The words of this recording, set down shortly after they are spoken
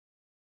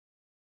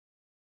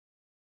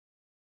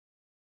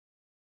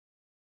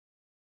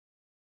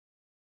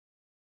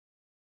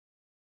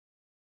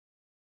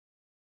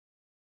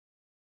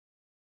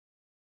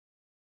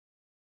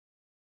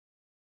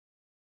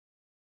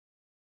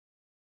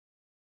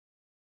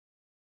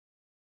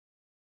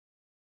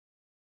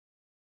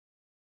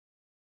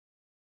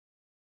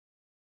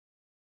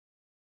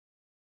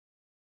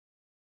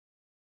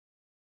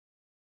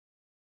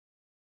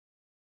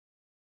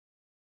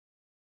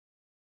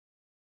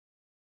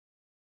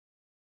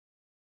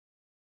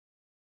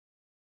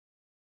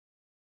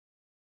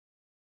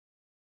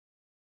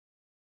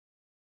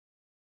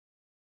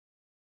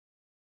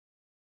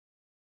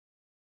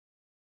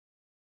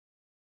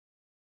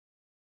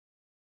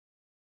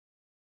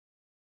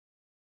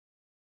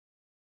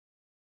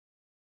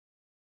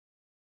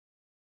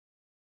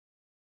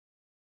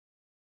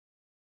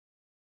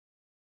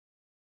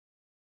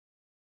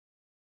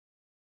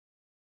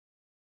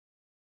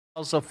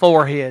The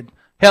forehead.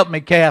 Help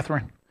me,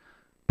 Catherine.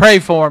 Pray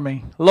for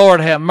me. Lord,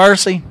 have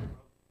mercy.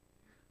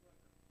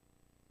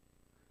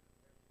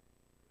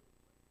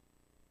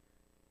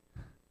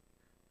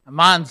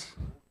 Mine's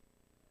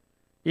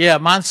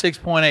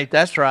 6.8.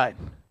 That's right.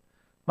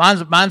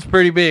 Mine's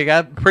pretty big. I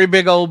have a pretty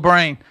big old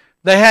brain.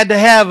 They had to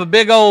have a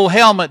big old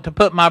helmet to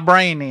put my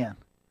brain in.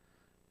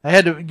 They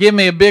had to give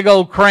me a big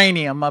old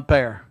cranium up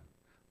there.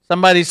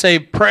 Somebody say,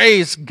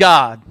 praise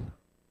God.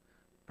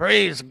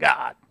 Praise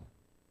God.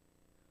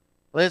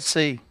 Let's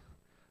see.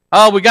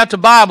 Oh, we got the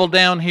Bible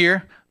down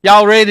here.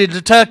 Y'all ready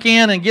to tuck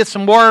in and get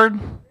some word?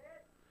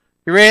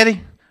 You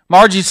ready?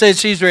 Margie says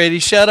she's ready.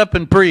 Shut up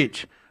and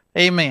preach.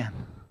 Amen.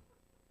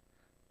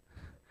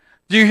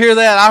 Did you hear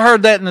that? I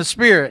heard that in the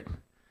Spirit.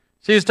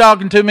 She was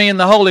talking to me in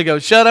the Holy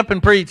Ghost. Shut up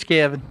and preach,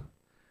 Kevin.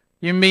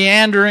 You're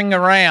meandering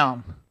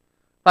around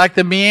like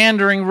the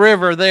meandering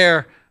river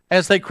there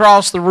as they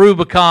crossed the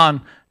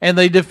Rubicon and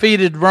they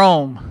defeated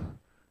Rome.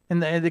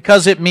 And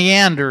because it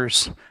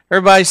meanders.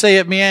 Everybody say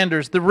it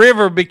meanders. The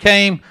river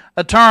became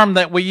a term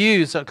that we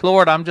use.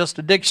 Lord, I'm just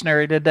a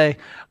dictionary today.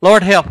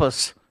 Lord, help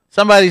us.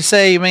 Somebody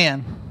say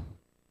amen.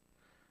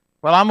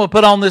 Well, I'm going to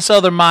put on this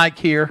other mic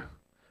here.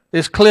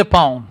 This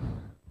clip-on.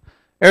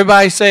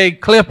 Everybody say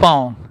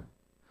clip-on.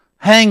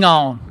 Hang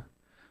on.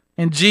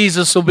 And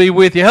Jesus will be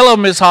with you. Hello,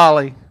 Miss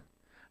Holly.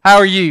 How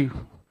are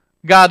you?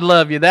 God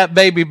love you. That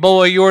baby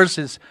boy of yours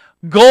is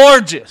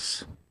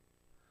gorgeous.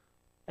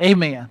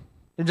 Amen.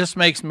 It just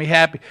makes me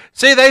happy.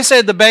 See, they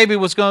said the baby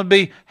was going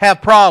to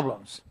have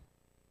problems.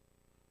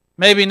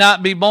 Maybe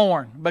not be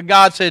born. But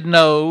God said,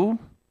 no.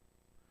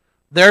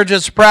 They're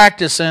just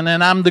practicing,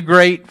 and I'm the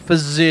great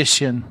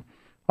physician.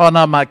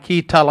 Everybody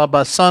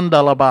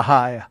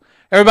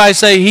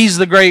say, He's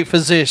the great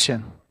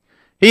physician.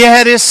 He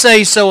had His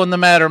say-so in the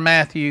matter,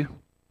 Matthew.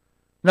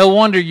 No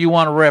wonder you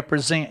want to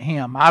represent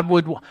Him. I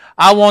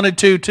wanted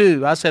to,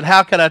 too. I said,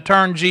 how could I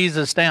turn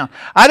Jesus down?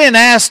 I didn't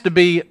ask to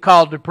be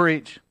called to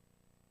preach.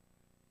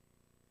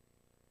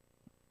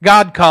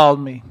 God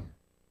called me.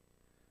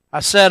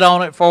 I sat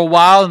on it for a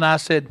while and I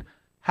said,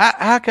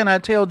 how can I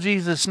tell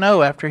Jesus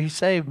no after He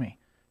saved me?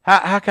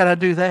 How can I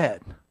do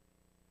that?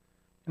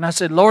 And I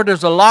said, Lord,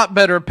 there's a lot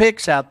better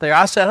picks out there.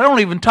 I said, I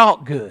don't even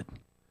talk good.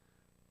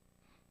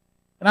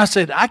 And I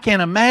said, I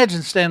can't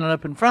imagine standing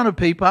up in front of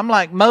people. I'm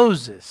like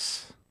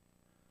Moses.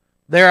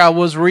 There I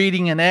was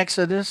reading in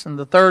Exodus in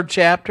the 3rd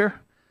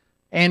chapter.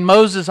 And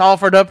Moses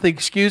offered up the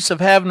excuse of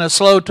having a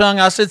slow tongue.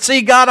 I said,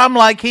 see, God, I'm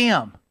like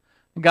him.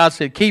 And God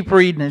said, keep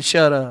reading and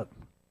shut up.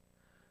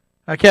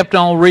 I kept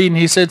on reading.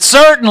 He said,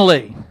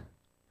 certainly,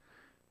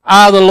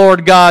 I, the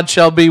Lord God,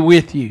 shall be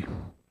with you.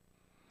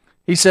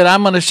 He said,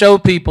 I'm going to show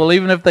people,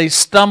 even if they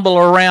stumble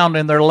around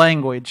in their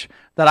language,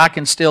 that I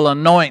can still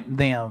anoint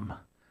them.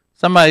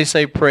 Somebody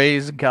say,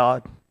 praise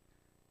God.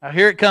 Now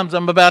here it comes.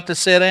 I'm about to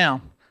sit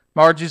down.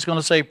 Margie's going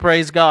to say,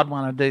 praise God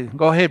when I do.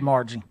 Go ahead,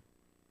 Margie.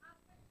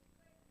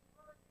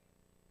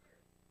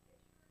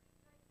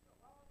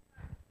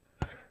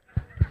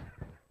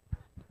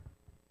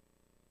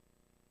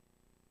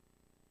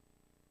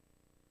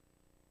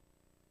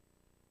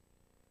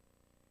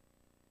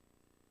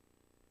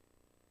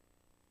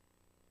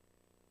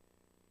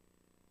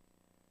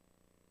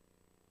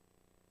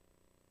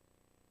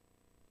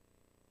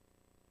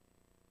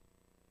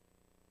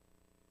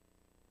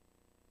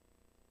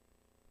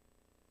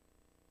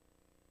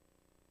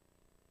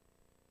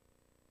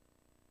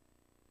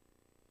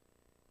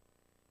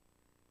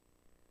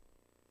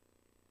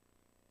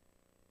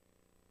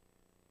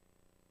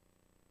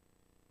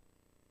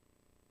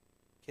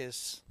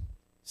 Is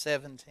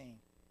 17.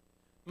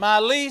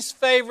 My least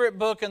favorite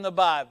book in the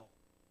Bible.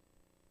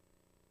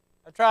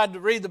 I tried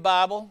to read the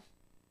Bible,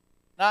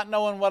 not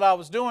knowing what I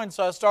was doing,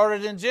 so I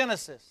started in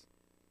Genesis.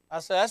 I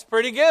said, that's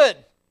pretty good.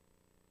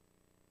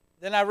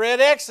 Then I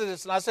read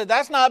Exodus, and I said,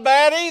 that's not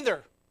bad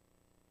either.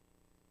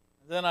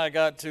 Then I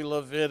got to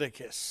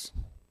Leviticus.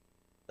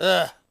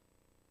 Ugh.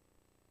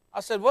 I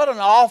said, what an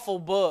awful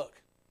book.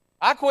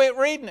 I quit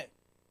reading it.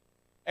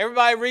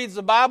 Everybody reads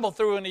the Bible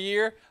through in a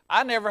year.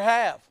 I never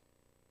have.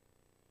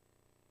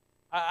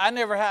 I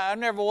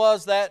never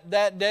was that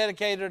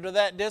dedicated or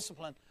that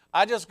disciplined.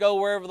 I just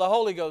go wherever the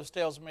Holy Ghost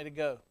tells me to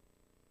go.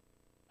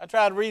 I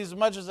try to read as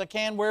much as I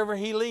can wherever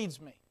He leads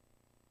me.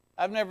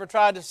 I've never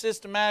tried to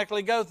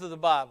systematically go through the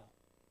Bible.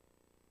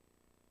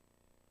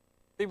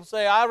 People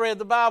say, I read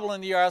the Bible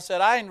in a year. I said,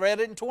 I ain't read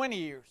it in 20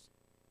 years.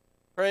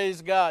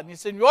 Praise God. And you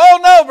said, oh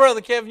no, Brother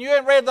Kevin, you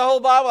ain't read the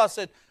whole Bible. I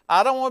said,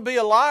 I don't want to be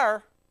a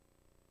liar.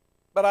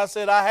 But I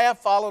said, I have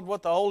followed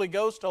what the Holy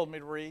Ghost told me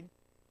to read.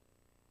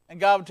 And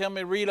God would tell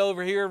me, read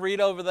over here,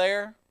 read over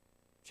there.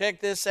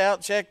 Check this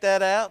out, check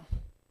that out.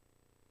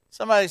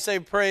 Somebody say,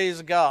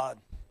 praise God.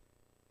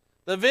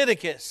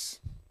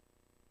 Leviticus.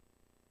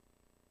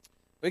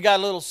 We got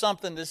a little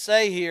something to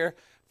say here.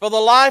 For the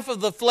life of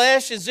the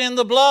flesh is in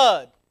the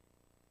blood.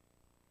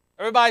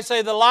 Everybody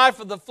say, the life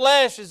of the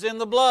flesh is in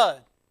the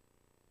blood.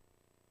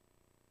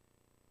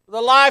 The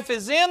life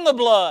is in the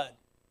blood.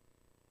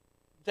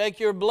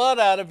 Take your blood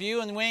out of you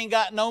and we ain't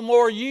got no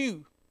more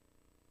you.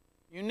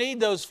 You need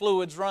those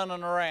fluids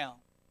running around.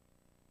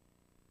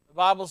 The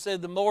Bible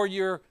said the more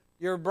your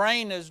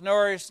brain is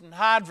nourished and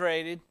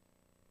hydrated,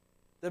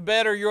 the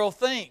better you'll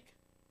think.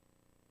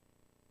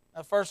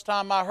 The first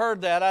time I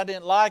heard that, I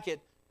didn't like it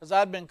because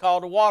I'd been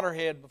called a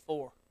waterhead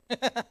before.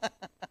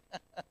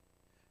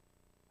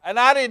 And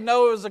I didn't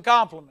know it was a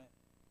compliment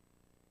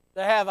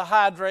to have a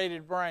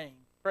hydrated brain.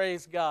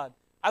 Praise God.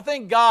 I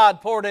think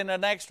God poured in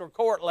an extra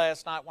quart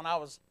last night when I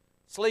was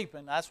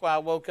sleeping. That's why I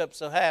woke up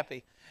so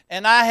happy.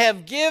 And I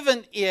have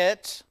given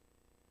it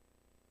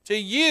to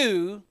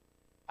you.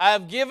 I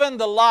have given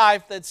the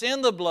life that's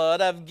in the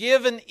blood. I've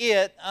given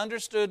it,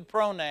 understood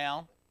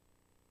pronoun.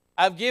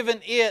 I've given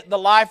it, the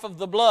life of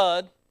the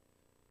blood,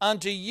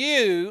 unto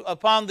you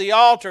upon the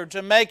altar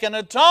to make an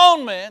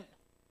atonement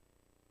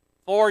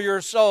for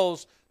your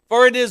souls.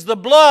 For it is the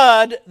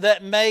blood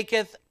that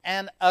maketh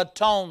an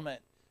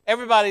atonement.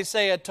 Everybody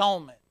say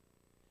atonement.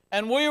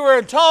 And we were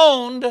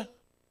atoned,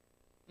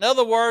 in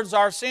other words,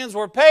 our sins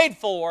were paid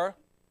for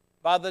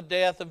by the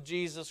death of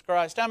Jesus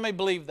Christ. How many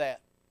believe that?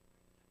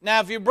 Now,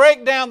 if you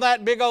break down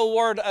that big old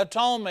word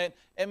atonement,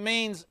 it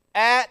means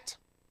at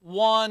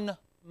one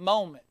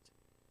moment.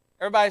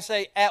 Everybody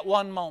say, at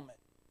one moment.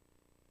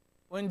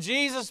 When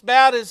Jesus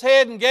bowed His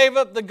head and gave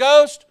up the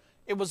ghost,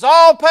 it was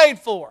all paid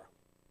for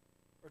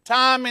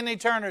time and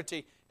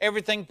eternity.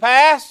 Everything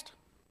past,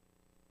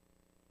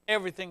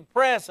 everything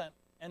present,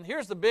 and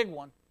here's the big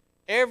one,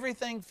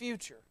 everything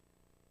future.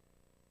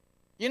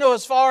 You know,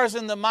 as far as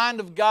in the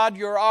mind of God,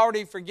 you're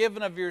already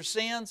forgiven of your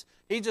sins.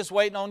 He's just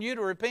waiting on you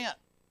to repent.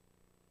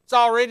 It's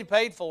already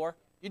paid for.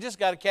 You just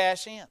got to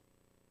cash in.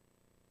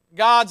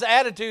 God's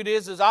attitude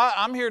is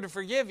I'm here to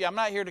forgive you. I'm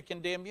not here to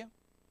condemn you.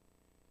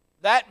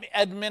 That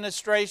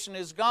administration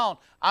is gone.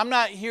 I'm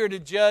not here to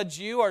judge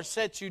you or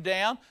set you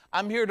down.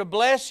 I'm here to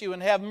bless you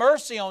and have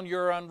mercy on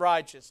your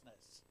unrighteousness.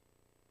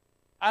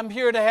 I'm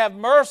here to have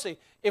mercy.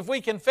 If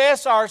we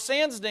confess our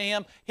sins to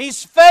Him,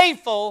 He's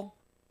faithful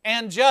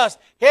and just.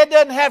 He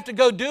doesn't have to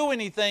go do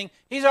anything.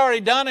 He's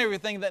already done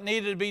everything that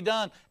needed to be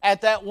done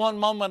at that one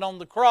moment on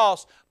the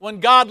cross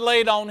when God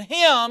laid on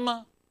Him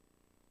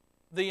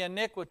the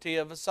iniquity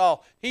of us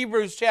all.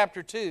 Hebrews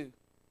chapter 2.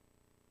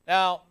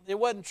 Now, it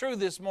wasn't true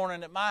this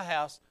morning at my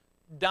house.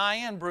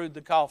 Diane brewed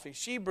the coffee.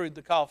 She brewed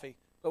the coffee.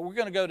 But we're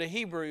going to go to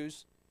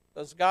Hebrews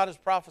because God is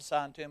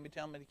prophesying to me,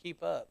 telling me to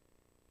keep up.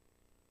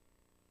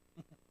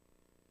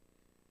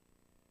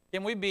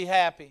 Can we be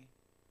happy?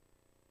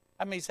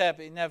 I mean, he's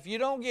happy. Now, if you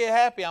don't get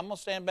happy, I'm going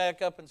to stand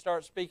back up and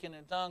start speaking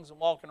in tongues and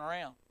walking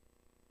around.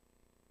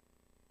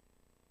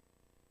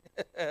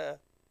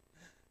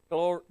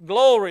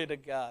 Glory to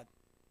God.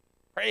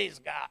 Praise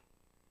God.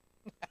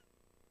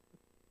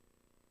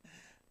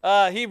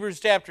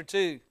 Hebrews chapter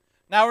 2.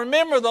 Now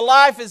remember, the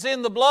life is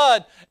in the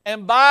blood,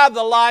 and by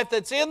the life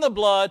that's in the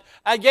blood,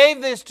 I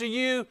gave this to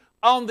you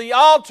on the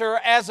altar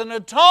as an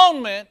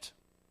atonement,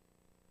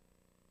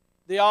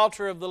 the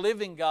altar of the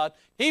living God.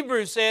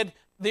 Hebrews said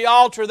the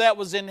altar that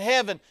was in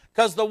heaven,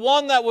 because the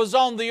one that was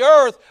on the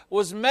earth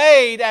was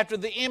made after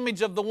the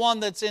image of the one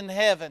that's in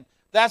heaven.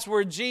 That's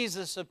where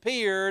Jesus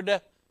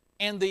appeared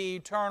in the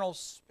eternal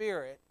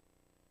Spirit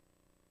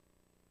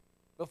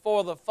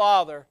before the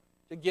Father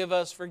to give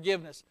us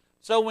forgiveness.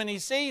 So when He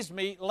sees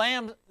me,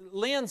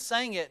 Lynn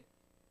sang it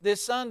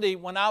this Sunday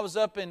when I was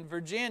up in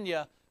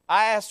Virginia.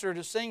 I asked her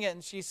to sing it,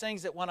 and she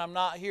sings it when I'm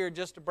not here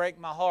just to break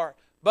my heart.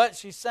 But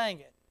she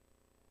sang it.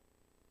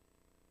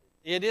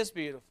 It is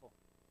beautiful.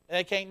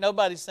 And can't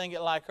nobody sing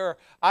it like her.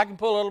 I can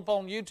pull it up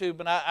on YouTube,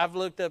 and I've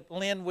looked up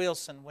Lynn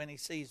Wilson when He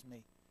sees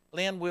me.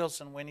 Lynn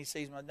Wilson when He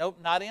sees me. Nope,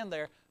 not in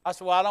there. I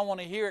said, well, I don't want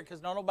to hear it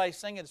because nobody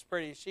sing it as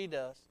pretty as she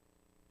does.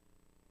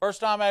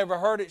 First time I ever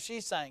heard it,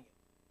 she sang it.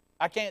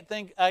 I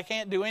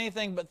can't do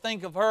anything but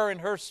think of her and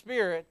her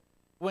spirit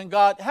when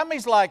God. How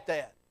many's like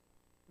that?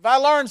 If I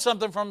learn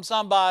something from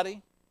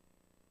somebody,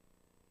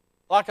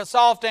 like a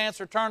soft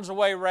answer turns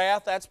away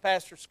wrath, that's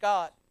Pastor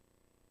Scott.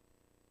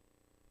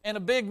 And a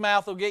big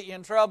mouth will get you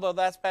in trouble,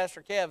 that's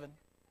Pastor Kevin.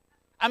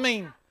 I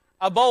mean,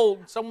 a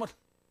bold someone.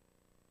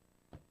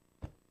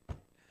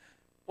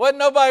 Wasn't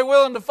nobody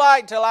willing to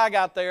fight till I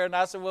got there, and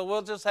I said, well,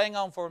 we'll just hang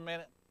on for a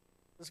minute.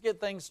 Let's get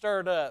things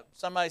stirred up.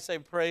 Somebody say,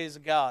 praise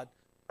God.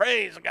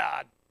 Praise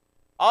God.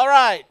 All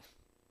right.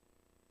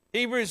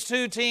 Hebrews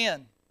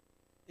 2:10.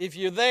 If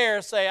you're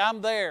there, say,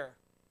 I'm there.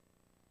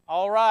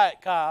 All right,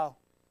 Kyle.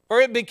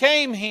 For it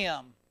became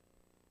Him.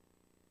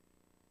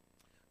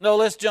 No,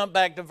 let's jump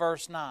back to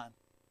verse 9.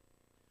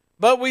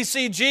 But we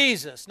see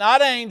Jesus,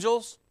 not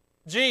angels,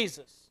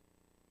 Jesus,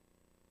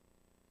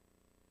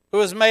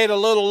 who is made a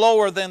little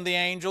lower than the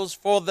angels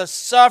for the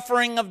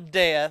suffering of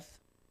death,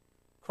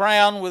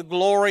 crowned with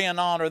glory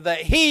and honor,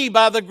 that He,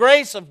 by the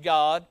grace of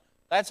God,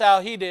 that's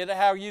how He did it.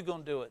 How are you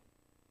going to do it?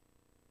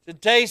 To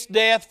taste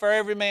death for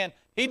every man.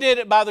 He did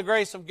it by the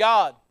grace of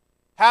God.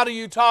 How do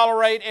you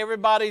tolerate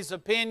everybody's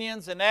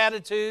opinions and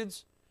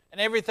attitudes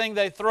and everything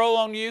they throw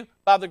on you?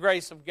 By the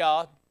grace of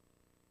God.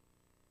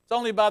 It's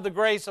only by the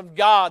grace of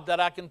God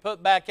that I can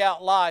put back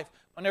out life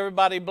when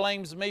everybody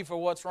blames me for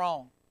what's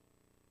wrong.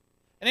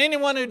 And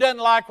anyone who doesn't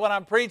like what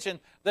I'm preaching,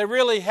 they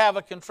really have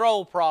a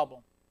control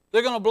problem.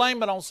 They're going to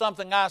blame it on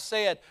something I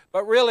said,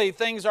 but really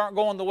things aren't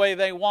going the way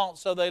they want,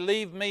 so they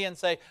leave me and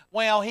say,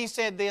 well, he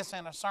said this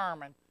in a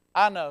sermon.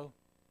 I know.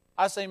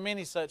 I say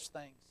many such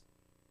things.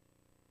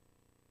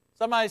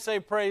 Somebody say,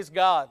 praise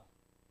God.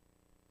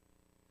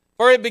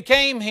 For it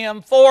became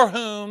him for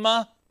whom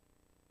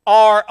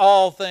are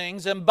all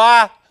things, and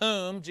by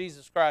whom,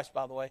 Jesus Christ,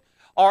 by the way,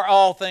 are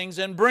all things,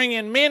 and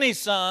bringing many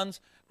sons.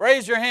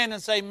 Raise your hand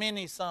and say,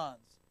 many sons.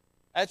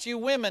 That's you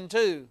women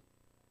too.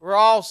 We're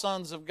all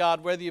sons of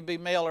God, whether you be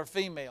male or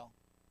female.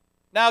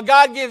 Now,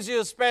 God gives you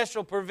a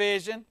special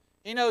provision.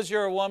 He knows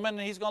you're a woman,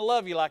 and He's going to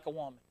love you like a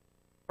woman.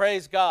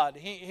 Praise God.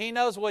 He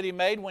knows what He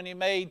made when He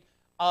made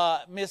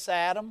Miss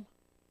Adam,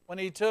 when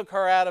He took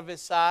her out of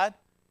His side,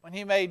 when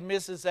He made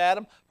Mrs.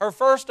 Adam. Her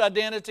first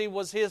identity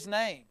was His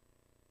name.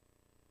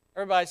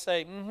 Everybody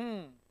say,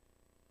 mm-hmm.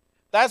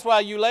 That's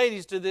why you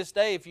ladies to this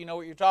day, if you know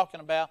what you're talking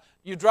about,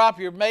 you drop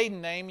your maiden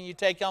name and you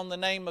take on the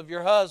name of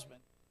your husband.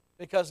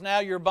 Because now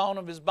you're bone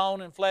of his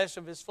bone and flesh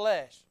of his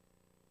flesh.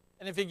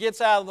 And if he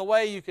gets out of the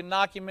way, you can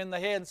knock him in the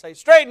head and say,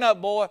 straighten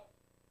up, boy.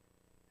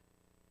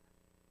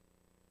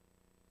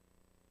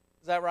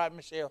 Is that right,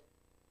 Michelle?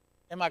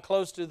 Am I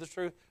close to the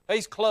truth?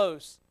 He's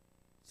close.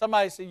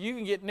 Somebody said, you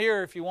can get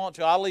nearer if you want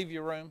to. I'll leave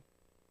you room.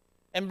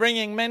 And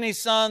bringing many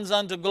sons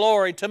unto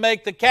glory, to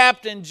make the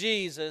captain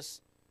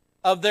Jesus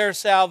of their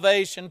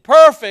salvation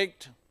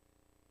perfect.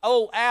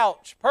 Oh,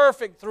 ouch.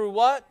 Perfect through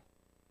what?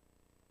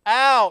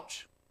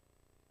 Ouch.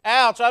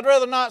 Ouch, I'd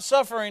rather not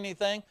suffer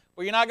anything.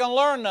 Well, you're not going to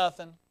learn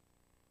nothing.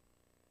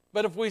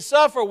 But if we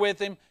suffer with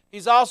Him,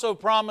 He's also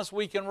promised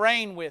we can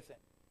reign with Him.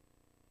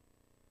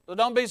 So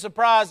don't be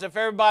surprised if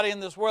everybody in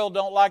this world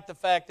don't like the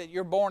fact that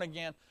you're born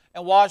again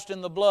and washed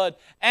in the blood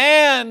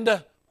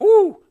and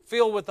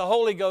filled with the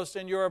Holy Ghost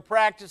and you're a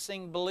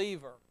practicing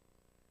believer.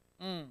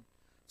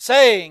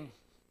 Saying,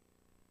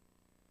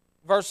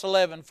 verse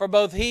 11, for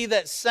both He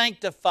that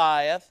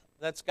sanctifieth,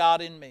 that's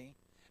God in me,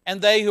 and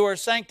they who are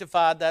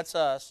sanctified, that's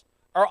us,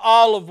 are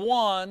all of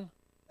one,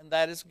 and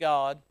that is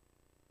God.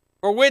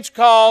 For which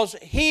cause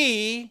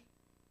He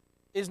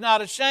is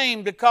not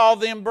ashamed to call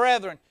them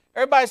brethren.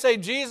 Everybody say,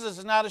 Jesus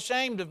is not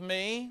ashamed of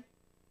me.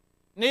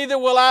 Neither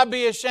will I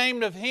be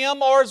ashamed of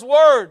Him or His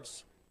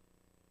words.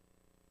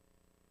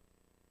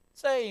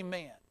 Say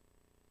amen.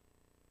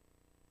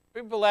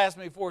 People ask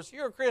me before, so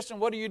you're a Christian,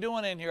 what are you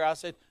doing in here? I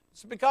said,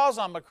 it's because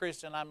I'm a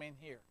Christian I'm in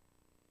here.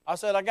 I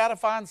said, I got to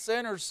find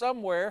sinners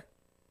somewhere.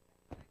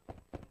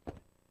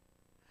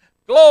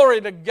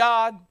 Glory to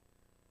God.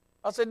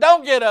 I said,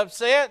 don't get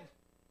upset.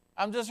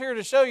 I'm just here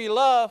to show you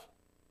love.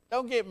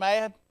 Don't get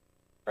mad.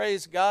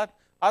 Praise God.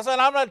 I said,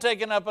 I'm not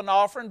taking up an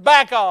offering.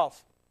 Back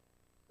off.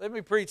 Let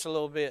me preach a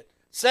little bit.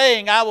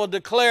 Saying, I will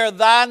declare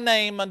thy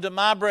name unto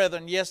my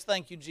brethren. Yes,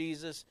 thank you,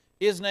 Jesus.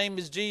 His name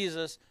is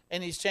Jesus,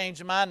 and He's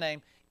changed my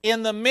name.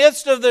 In the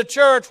midst of the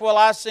church will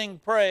I sing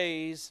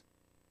praise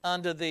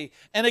unto thee.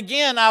 And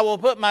again, I will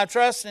put my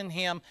trust in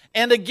Him.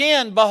 And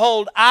again,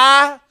 behold,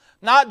 I,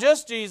 not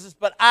just Jesus,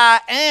 but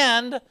I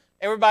and,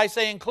 everybody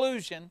say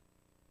inclusion.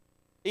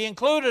 He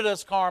included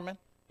us, Carmen.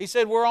 He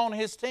said we're on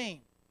His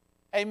team.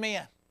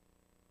 Amen.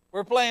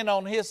 We're playing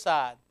on His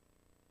side.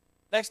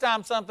 Next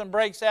time something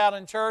breaks out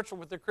in church or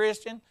with a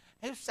Christian,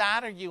 whose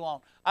side are you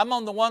on? I'm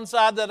on the one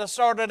side that I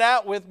started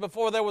out with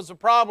before there was a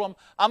problem.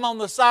 I'm on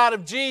the side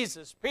of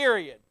Jesus,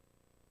 period.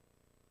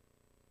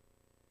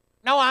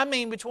 No, I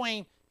mean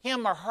between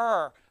him or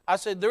her. I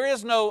said there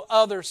is no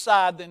other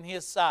side than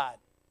His side.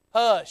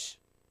 Hush.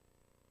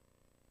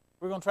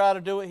 We're going to try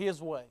to do it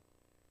His way.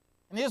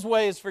 And His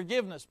way is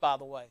forgiveness, by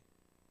the way.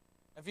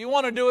 If you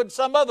want to do it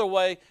some other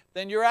way,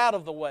 then you're out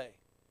of the way.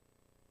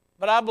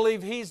 But I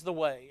believe He's the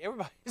way.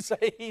 Everybody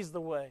say He's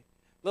the way.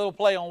 Little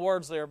play on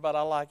words there, but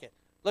I like it.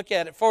 Look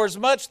at it. For as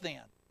much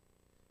then.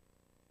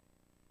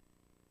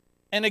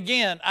 And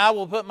again, I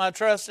will put my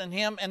trust in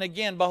Him. And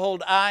again,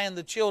 behold, I and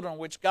the children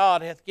which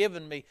God hath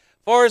given me.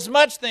 For as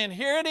much then,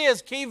 here it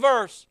is, key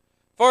verse.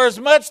 For as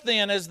much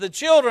then as the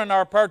children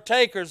are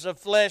partakers of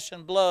flesh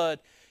and blood,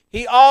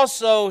 He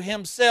also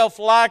Himself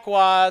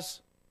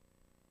likewise,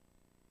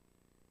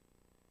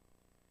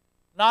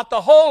 not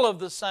the whole of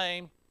the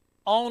same,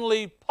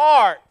 only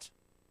part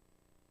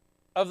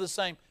of the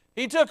same.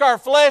 He took our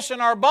flesh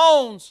and our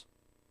bones,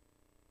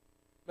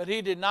 but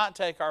He did not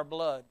take our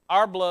blood.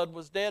 Our blood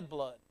was dead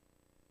blood.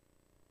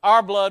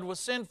 Our blood was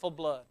sinful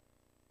blood.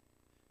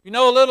 You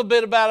know a little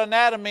bit about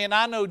anatomy, and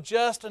I know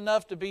just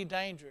enough to be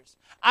dangerous.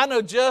 I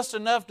know just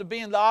enough to be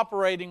in the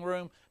operating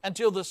room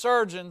until the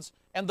surgeons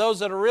and those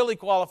that are really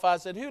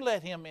qualified said, who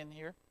let him in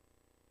here?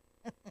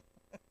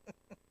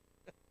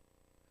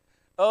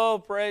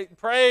 Oh,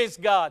 praise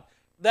God.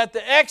 That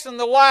the X and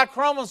the Y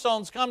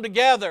chromosomes come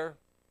together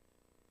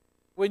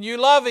when you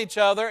love each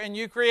other and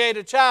you create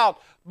a child.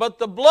 But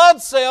the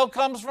blood cell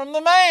comes from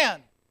the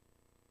man.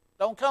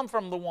 Don't come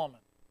from the woman.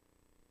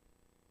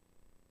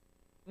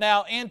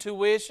 Now,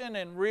 intuition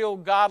and real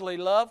godly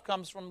love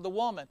comes from the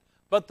woman.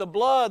 But the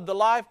blood, the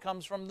life,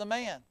 comes from the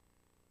man.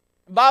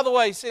 And by the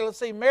way, let's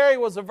see, Mary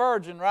was a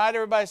virgin, right?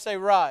 Everybody say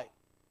right.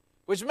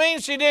 Which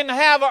means she didn't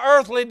have an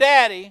earthly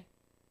daddy.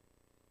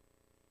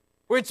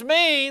 which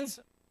means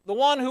the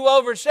one who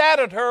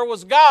overshadowed her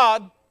was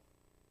God.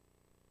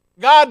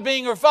 God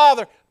being her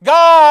father.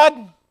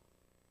 God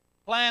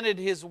planted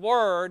His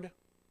Word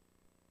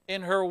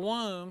in her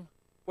womb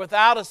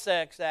without a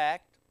sex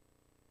act.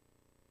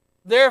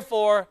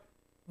 Therefore,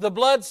 the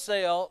blood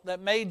cell that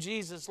made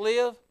Jesus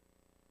live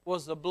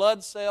was the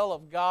blood cell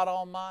of God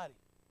Almighty.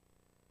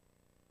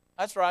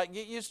 That's right,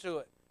 get used to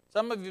it.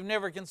 Some of you have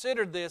never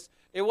considered this.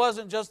 It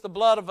wasn't just the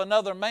blood of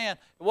another man.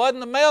 It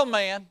wasn't the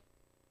mailman.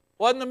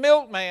 It wasn't the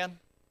milkman.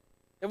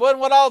 It wasn't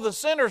what all the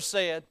sinners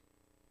said.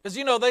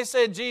 Because, they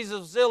said Jesus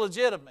was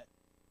illegitimate.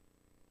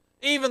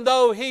 Even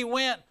though he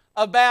went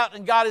about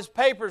and got his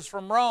papers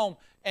from Rome,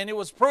 and it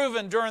was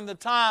proven during the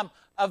time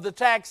of the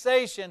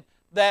taxation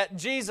that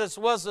Jesus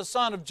was the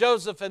son of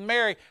Joseph and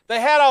Mary. They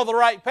had all the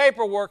right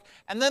paperwork,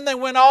 and then they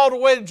went all the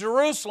way to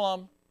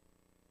Jerusalem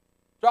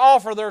to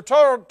offer their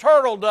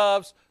turtle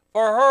doves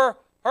for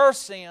her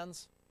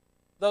sins.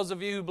 Those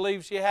of you who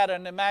believe she had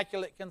an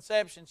immaculate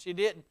conception, she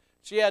didn't.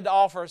 She had to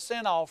offer a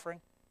sin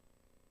offering.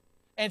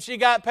 And she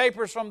got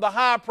papers from the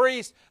high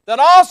priest that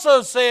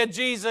also said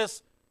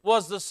Jesus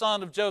was the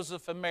son of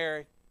Joseph and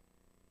Mary.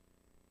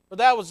 But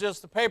that was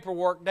just the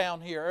paperwork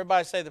down here.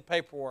 Everybody say the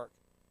paperwork.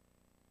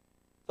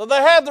 So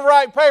they had the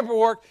right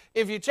paperwork.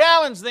 If you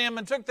challenged them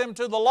and took them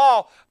to the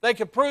law, they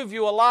could prove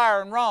you a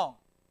liar and wrong.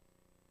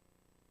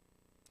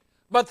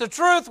 But the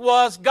truth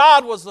was,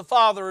 God was the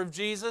father of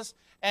Jesus,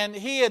 and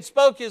He had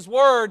spoke His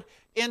word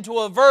into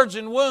a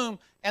virgin womb,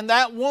 and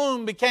that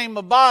womb became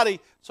a body.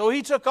 So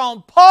He took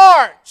on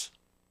part,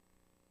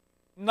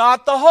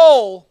 not the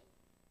whole,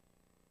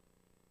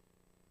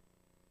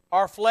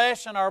 our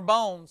flesh and our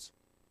bones.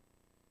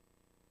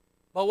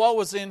 But what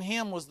was in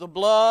Him was the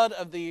blood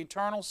of the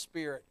eternal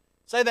Spirit.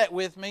 Say that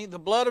with me. The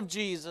blood of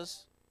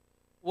Jesus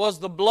was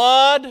the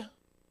blood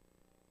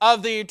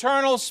of the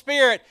eternal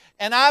Spirit.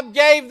 And I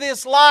gave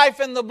this life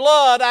in the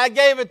blood. I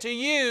gave it to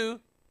you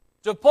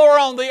to pour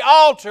on the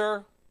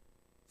altar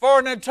for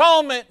an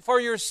atonement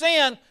for your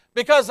sin,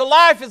 because the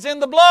life is in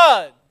the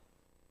blood.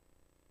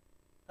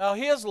 Now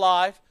His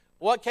life,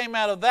 what came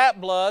out of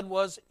that blood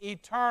was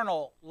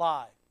eternal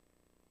life.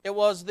 It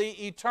was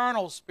the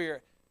eternal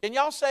Spirit. Can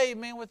y'all say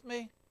amen with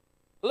me?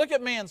 Look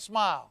at me and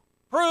smile.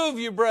 Prove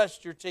you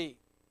brushed your teeth.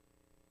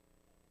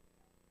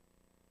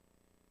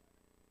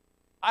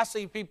 I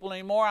see people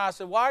anymore. I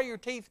said, why are your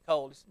teeth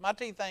cold? He said, my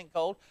teeth ain't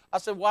cold. I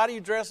said, why do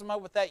you dress them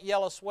up with that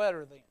yellow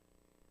sweater then?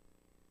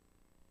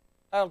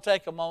 That'll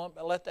take a moment,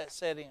 but let that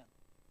set in.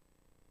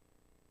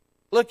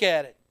 Look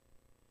at it.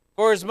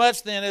 For as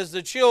much then as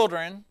the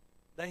children,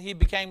 that He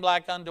became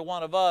like unto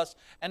one of us,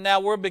 and now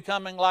we're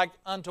becoming like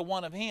unto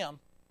one of Him,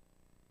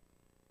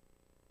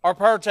 are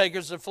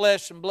partakers of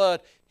flesh and blood.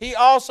 He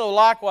also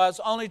likewise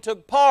only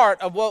took part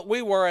of what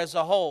we were as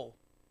a whole.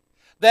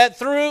 That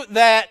through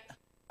death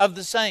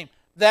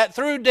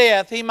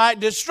He might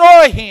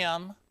destroy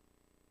him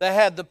that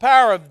had the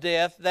power of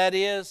death, that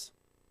is.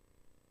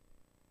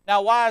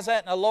 Now why is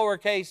that in a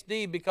lowercase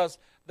d? Because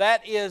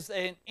that is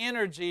an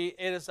energy,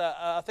 it is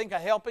I think a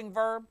helping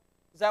verb.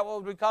 Is that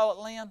what we call it,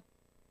 Lynn?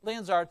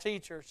 Lynn's our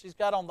teacher. She's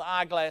got on the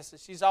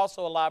eyeglasses. She's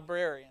also a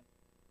librarian.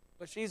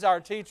 But she's our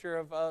teacher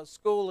of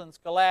school and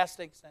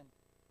scholastics. And,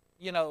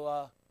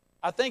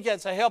 I think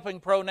that's a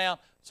helping pronoun.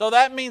 So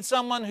that means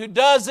someone who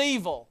does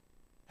evil.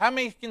 How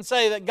many can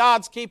say that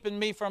God's keeping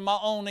me from my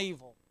own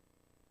evil?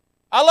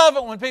 I love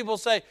it when people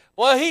say,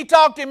 well, He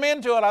talked him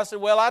into it. I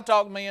said, well, I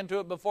talked me into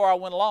it before I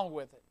went along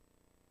with it.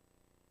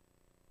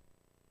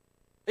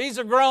 He's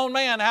a grown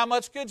man. How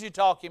much could you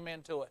talk him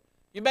into it?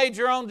 You made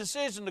your own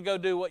decision to go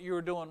do what you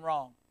were doing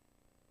wrong.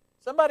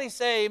 Somebody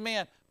say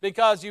amen.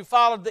 Because you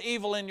followed the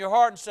evil in your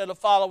heart instead of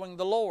following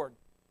the Lord,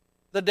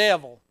 the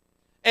devil.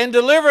 And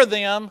deliver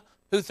them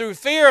who through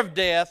fear of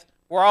death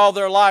were all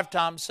their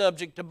lifetime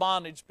subject to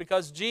bondage.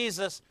 Because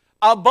Jesus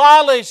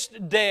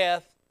abolished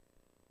death,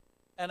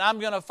 and I'm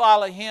going to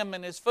follow Him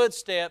in His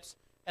footsteps,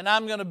 and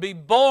I'm going to be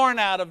born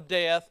out of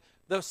death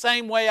the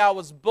same way I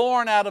was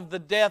born out of the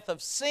death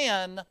of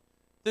sin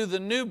through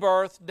the new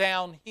birth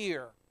down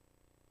here.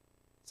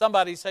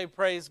 Somebody say,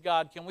 praise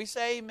God. Can we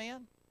say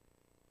amen?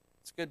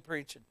 It's good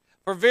preaching.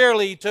 For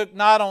verily He took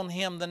not on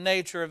Him the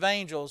nature of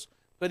angels,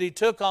 but He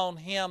took on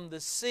Him the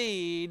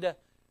seed,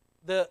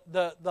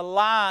 the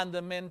line,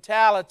 the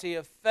mentality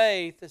of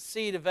faith, the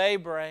seed of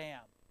Abraham.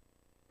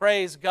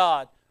 Praise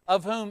God.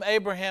 Of whom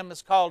Abraham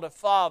is called a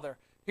father.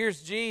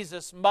 Here's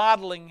Jesus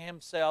modeling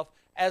Himself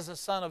as a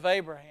son of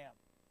Abraham.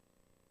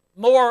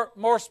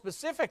 More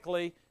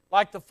specifically,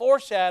 like the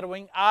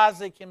foreshadowing,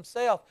 Isaac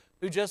himself,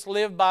 who just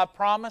lived by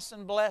promise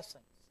and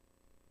blessings.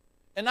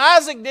 And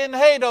Isaac didn't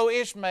hate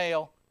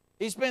Ishmael.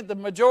 He spent the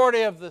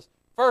majority of the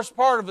first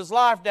part of his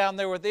life down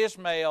there with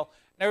Ishmael.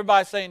 And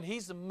everybody's saying,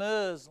 he's a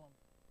Muslim.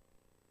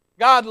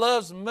 God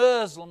loves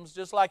Muslims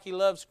just like He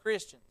loves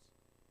Christians.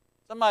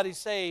 Somebody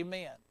say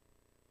amen.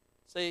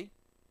 See?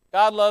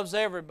 God loves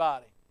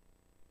everybody.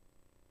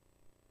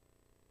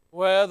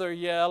 Whether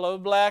yellow,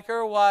 black,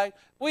 or white,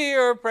 we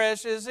are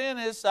precious in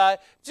His sight.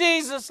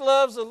 Jesus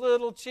loves the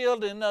little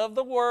children of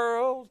the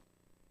world.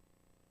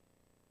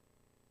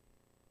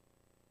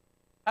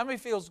 How many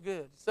feels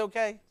good? It's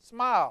okay?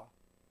 Smile.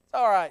 It's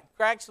all right.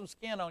 Crack some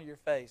skin on your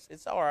face.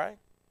 It's all right.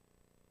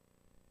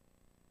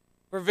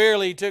 For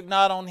verily he took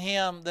not on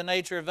him the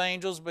nature of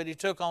angels, but he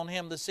took on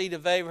him the seed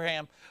of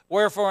Abraham.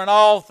 Wherefore in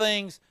all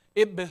things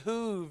it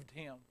behooved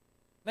him.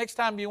 Next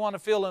time you want to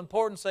feel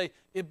important, say,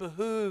 it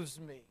behooves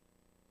me.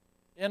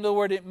 In other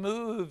words, it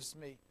moves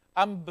me.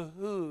 I'm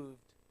behooved.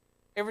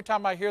 Every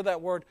time I hear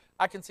that word,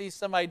 I can see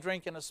somebody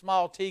drinking a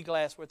small tea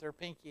glass with their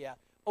pinky out.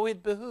 Oh,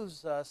 it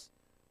behooves us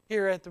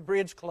here at the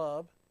Bridge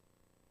Club.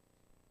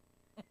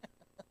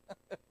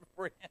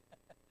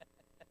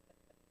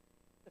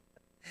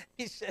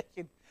 He's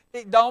shaking.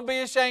 Don't be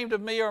ashamed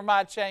of me or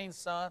my chains,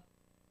 son.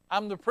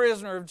 I'm the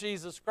prisoner of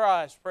Jesus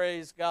Christ.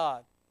 Praise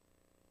God.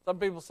 Some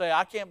people say,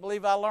 I can't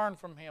believe I learned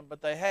from him,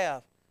 but they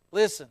have.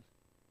 Listen.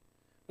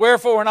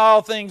 Wherefore in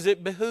all things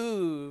it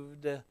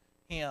behooved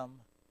him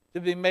to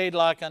be made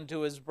like unto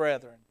his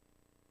brethren,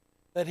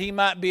 that he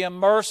might be a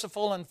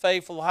merciful and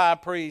faithful high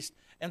priest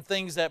in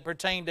things that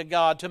pertain to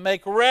God, to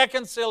make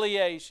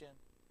reconciliation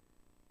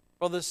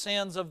for the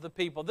sins of the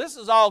people. This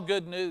is all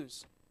good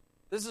news.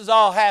 This is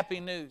all happy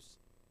news.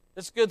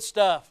 It's good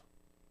stuff.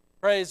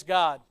 Praise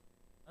God.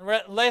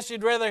 Unless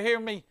you'd rather hear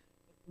me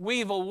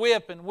weave a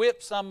whip and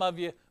whip some of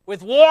you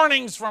with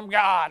warnings from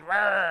God.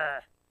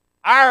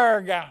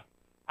 Arrgh,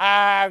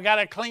 I've got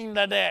to clean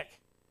the deck.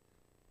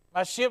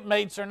 My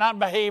shipmates are not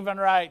behaving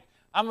right.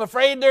 I'm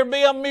afraid there'll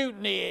be a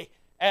mutiny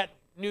at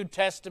New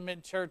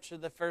Testament Church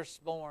of the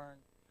Firstborn.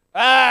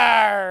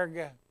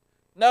 Arrgh.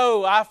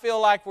 No, I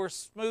feel like we're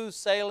smooth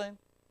sailing.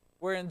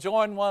 We're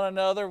enjoying one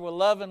another. We're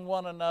loving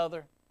one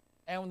another.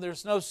 And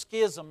there's no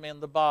schism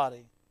in the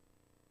body.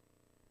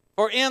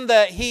 For in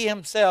that he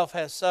himself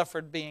has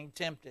suffered being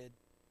tempted,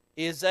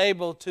 he is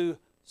able to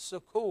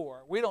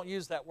succor. We don't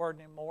use that word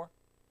anymore.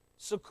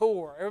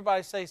 Succor.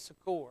 Everybody say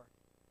succor.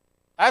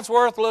 That's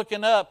worth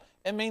looking up.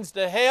 It means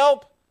to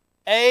help,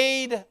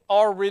 aid,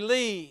 or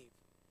relieve.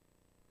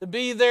 To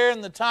be there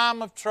in the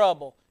time of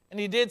trouble. And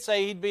he did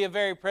say he'd be a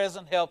very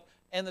present help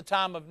in the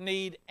time of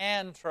need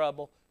and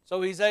trouble.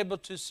 So he's able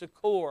to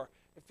succor.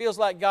 It feels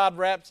like God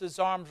wraps his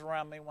arms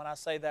around me when I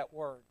say that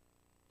word.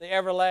 The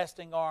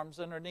everlasting arms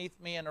underneath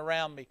me and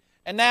around me.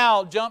 And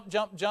now, jump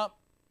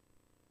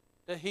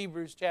to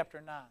Hebrews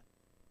chapter 9.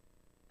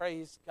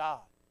 Praise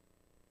God.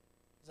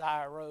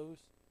 Ziah rose.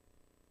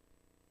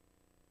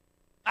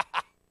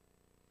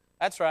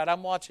 That's right,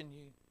 I'm watching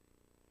you.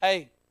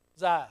 Hey,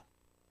 Ziah.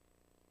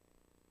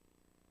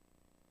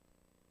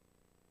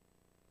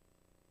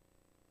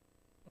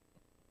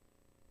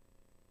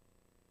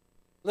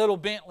 Little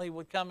Bentley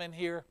would come in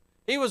here.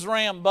 He was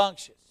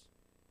rambunctious.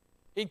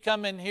 He'd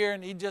come in here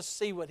and he'd just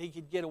see what he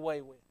could get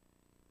away with.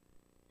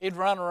 He'd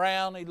run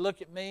around, he'd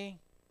look at me,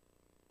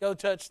 go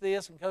touch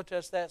this and go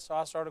touch that, so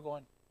I started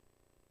going.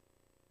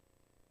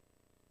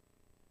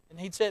 And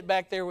he'd sit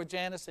back there with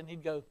Janice and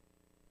he'd go,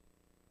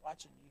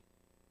 watching you.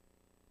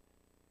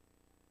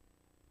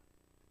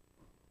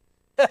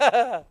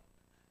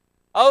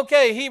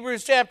 Okay,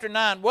 Hebrews chapter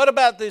 9. What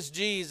about this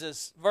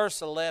Jesus?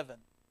 Verse 11.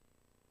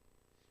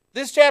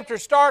 This chapter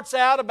starts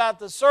out about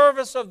the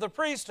service of the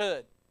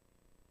priesthood.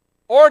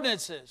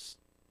 Ordinances.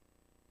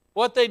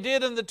 What they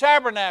did in the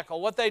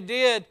tabernacle. What they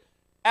did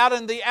out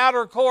in the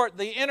outer court,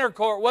 the inner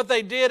court. What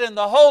they did in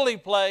the holy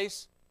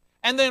place.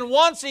 And then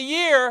once a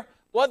year,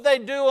 what they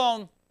do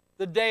on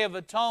the Day of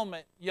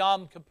Atonement,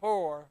 Yom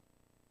Kippur.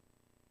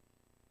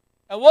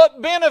 And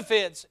what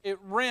benefits it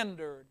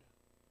rendered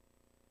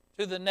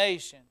to the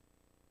nation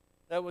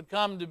that would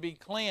come to be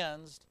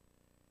cleansed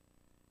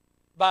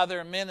by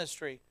their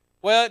ministry.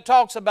 Well, it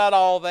talks about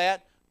all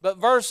that, but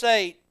verse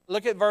 8,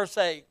 look at verse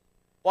 8.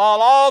 While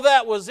all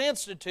that was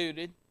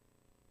instituted,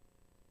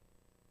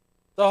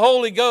 the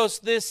Holy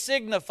Ghost, this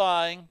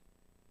signifying,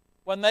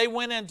 when they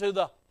went into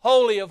the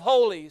Holy of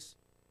Holies,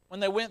 when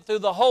they went through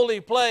the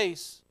holy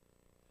place,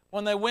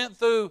 when they went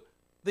through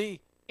the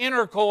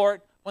inner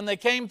court, when they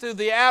came through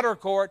the outer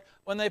court,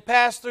 when they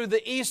passed through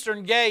the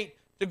eastern gate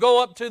to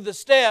go up to the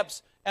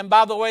steps, and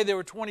by the way, there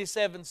were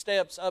 27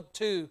 steps up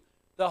to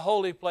the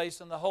holy place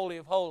and the Holy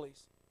of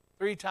Holies.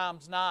 3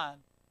 times 9.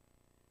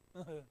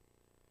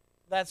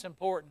 That's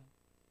important,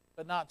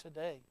 but not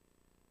today.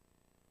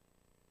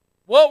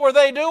 What were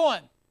they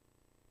doing?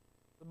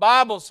 The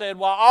Bible said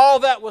while all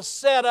that was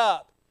set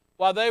up,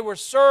 while they were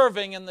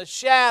serving in the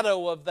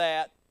shadow of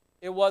that,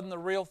 it wasn't the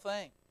real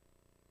thing.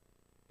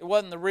 It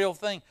wasn't the real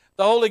thing.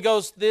 The Holy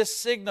Ghost, this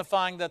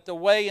signifying that the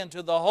way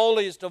into the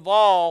holiest of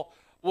all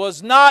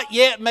was not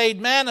yet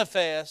made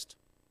manifest,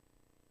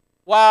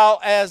 while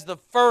as the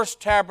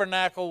first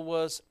tabernacle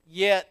was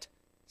yet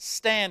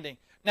standing.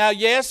 Now,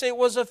 yes, it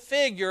was a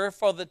figure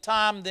for the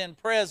time then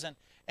present,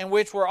 in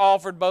which were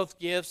offered both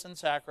gifts and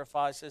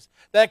sacrifices,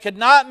 that could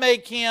not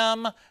make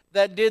him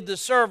that did the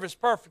service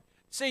perfect.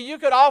 See, you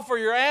could offer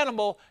your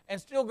animal and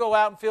still go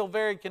out and feel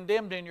very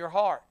condemned in your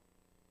heart.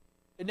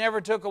 It never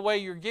took away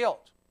your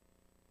guilt.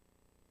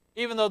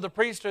 Even though the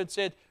priesthood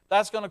said,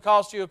 that's going to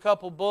cost you a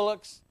couple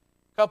bullocks,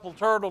 a couple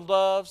turtle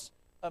doves,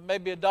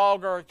 maybe a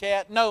dog or a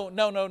cat. No,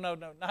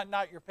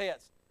 not your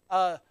pets.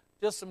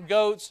 just some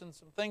goats and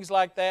some things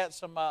like that.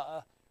 Some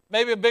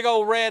maybe a big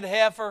old red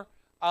heifer.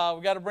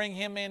 We got to bring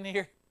him in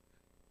here.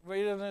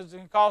 It's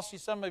going to cost you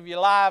some of your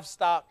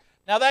livestock.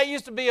 Now that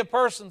used to be a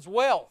person's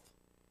wealth.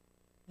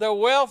 Their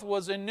wealth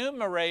was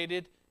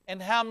enumerated in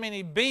how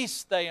many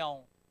beasts they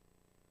owned.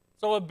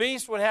 So a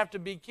beast would have to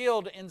be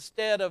killed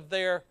instead of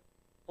their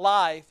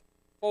life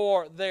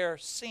for their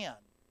sin.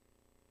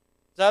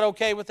 Is that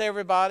okay with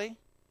everybody?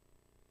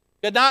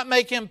 Could not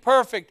make him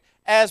perfect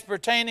as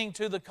pertaining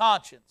to the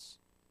conscience,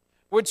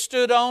 which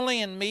stood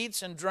only in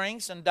meats and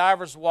drinks and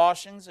divers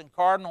washings and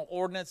cardinal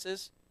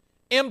ordinances,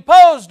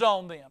 imposed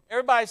on them.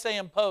 Everybody say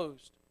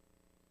imposed.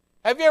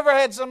 Have you ever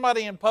had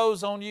somebody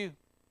impose on you?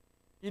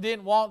 You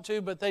didn't want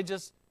to, but they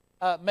just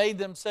made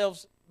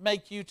themselves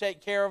make you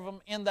take care of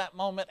them in that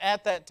moment,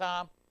 at that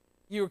time.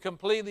 You were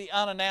completely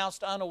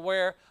unannounced,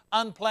 unaware,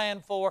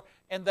 unplanned for,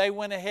 and they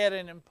went ahead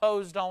and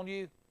imposed on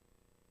you.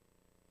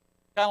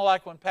 Kind of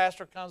like when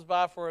pastor comes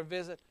by for a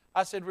visit.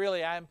 I said,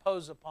 really, I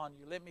impose upon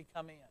you. Let me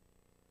come in.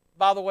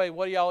 By the way,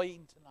 what are y'all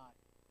eating tonight?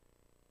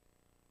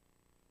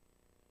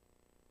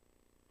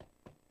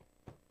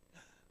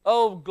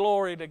 Oh,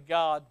 glory to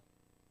God.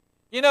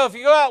 You know, if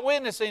you go out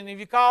witnessing, if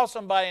you call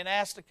somebody and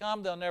ask to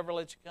come, they'll never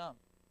let you come.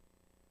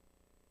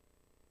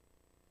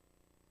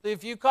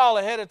 If you call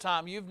ahead of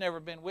time, you've never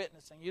been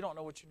witnessing. You don't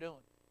know what you're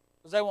doing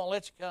because they won't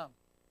let you come.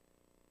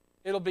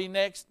 It'll be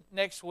next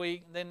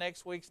week, and then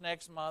next week's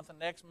next month, and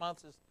next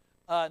month is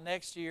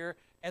next year,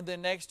 and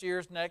then next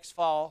year's next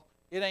fall.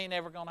 It ain't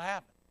ever going to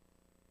happen.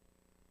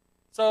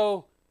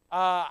 So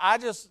I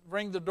just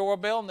ring the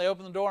doorbell, and they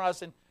open the door, and I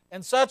said,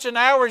 "In such an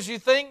hour as you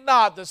think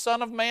not, the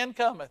Son of Man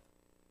cometh."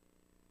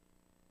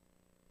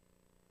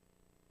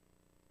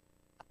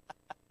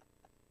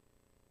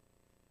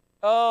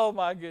 Oh,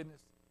 my goodness.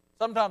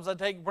 Sometimes I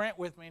take Brent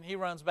with me, and he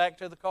runs back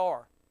to the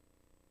car.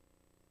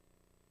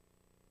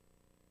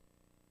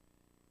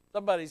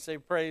 Somebody say,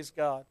 praise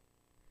God.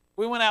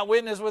 We went out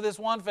witness with this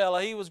one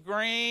fella. He was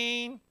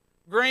green.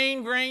 We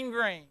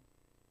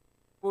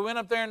went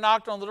up there and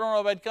knocked on the door.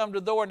 Nobody'd come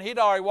to the door, and he'd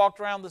already walked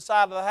around the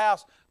side of the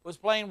house, was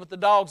playing with the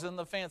dogs in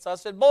the fence. I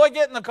said, boy,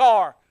 get in the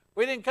car.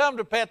 We didn't come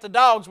to pet the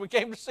dogs. We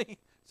came to see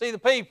the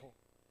people.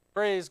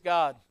 Praise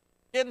God.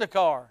 Get in the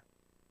car.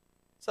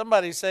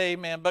 Somebody say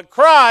amen. But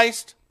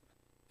Christ,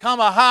 come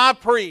a high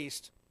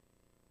priest,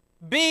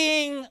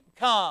 being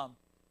come.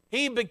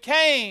 He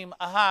became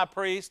a high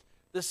priest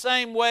the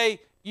same way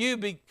you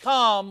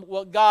become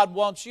what God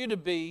wants you to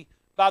be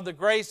by the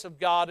grace of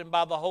God and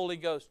by the Holy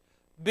Ghost.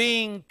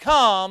 Being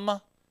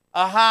come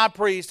a high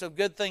priest of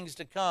good things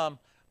to come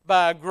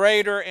by a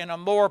greater and a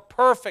more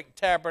perfect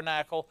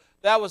tabernacle.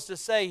 That was to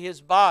say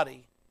his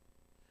body.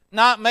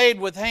 Not made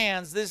with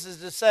hands, this is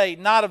to say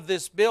not of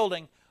this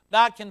building,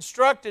 not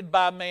constructed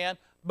by man,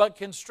 but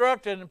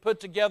constructed and put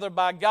together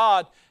by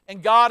God.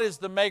 And God is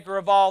the maker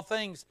of all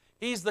things.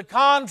 He's the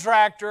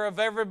contractor of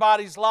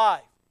everybody's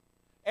life.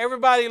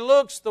 Everybody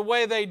looks the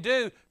way they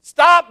do.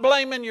 Stop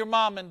blaming your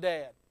mom and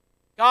dad.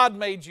 God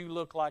made you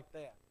look like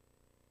that.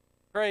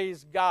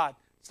 Praise God.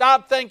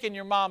 Stop thinking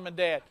your mom and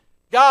dad.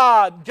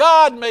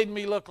 God made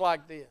me look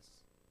like this.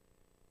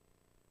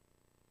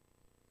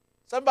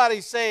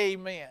 Somebody say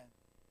amen.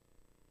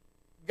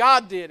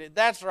 God did it.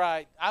 That's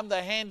right. I'm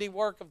the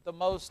handiwork of the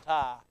Most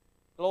High.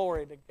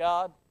 Glory to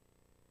God.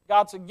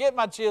 God said, get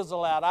my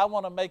chisel out. I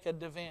want to make a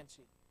Da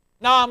Vinci.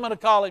 No, I'm going to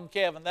call him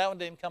Kevin. That one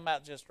didn't come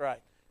out just right.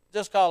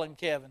 Just call him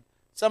Kevin.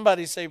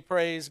 Somebody say,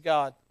 praise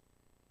God.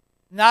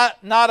 Not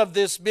of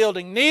this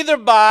building, neither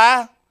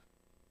by,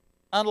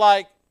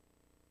 unlike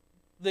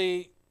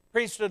the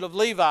priesthood of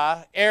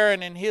Levi,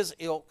 Aaron and his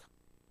ilk,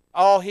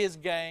 all his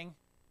gang,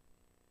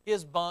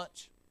 his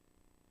bunch,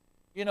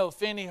 you know,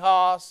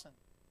 Phinehas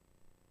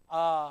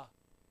and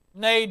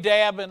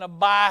Nadab and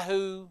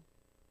Abihu.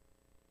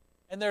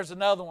 And there's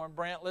another one,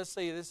 Brent. Let's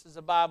see. This is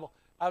a Bible.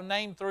 I've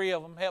named 3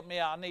 of them. Help me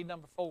out. I need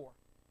number 4.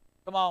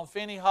 Come on,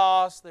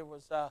 Phinehas. There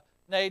was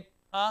Nate.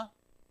 Huh?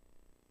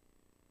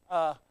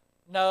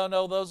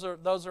 No. Those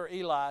are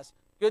Eli's.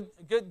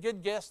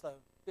 Good guess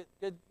though.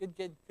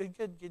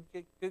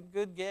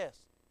 Good guess.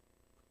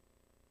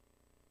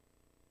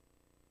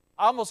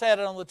 I almost had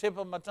it on the tip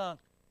of my tongue.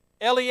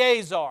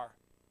 Eleazar.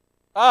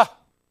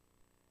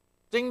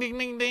 Ding, ding,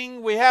 ding,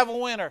 ding. We have a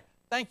winner.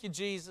 Thank you,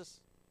 Jesus.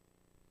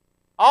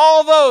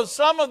 Although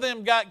some of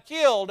them got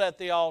killed at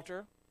the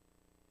altar,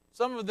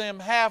 some of them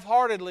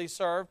half-heartedly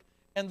served,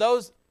 and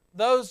those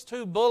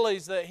 2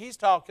 bullies that he's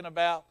talking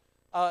about,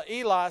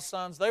 Eli's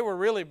sons, they were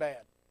really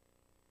bad.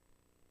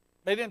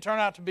 They didn't turn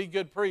out to be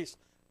good priests.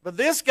 But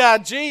this guy,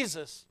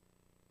 Jesus,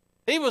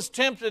 he was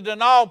tempted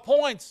in all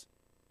points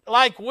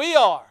like we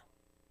are.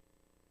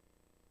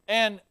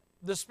 And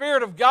the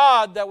Spirit of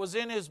God that was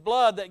in his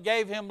blood that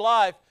gave him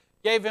life,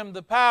 gave him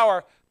the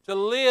power to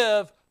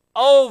live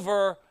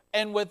over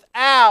and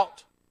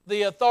without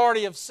the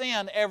authority of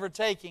sin ever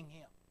taking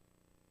him.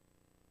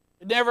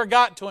 It never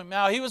got to him.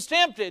 Now, he was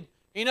tempted.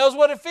 He knows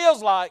what it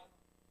feels like,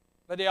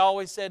 but he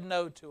always said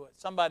no to it.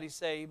 Somebody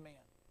say amen.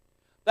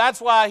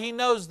 That's why he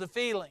knows the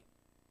feeling.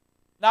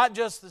 Not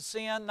just the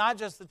sin, not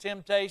just the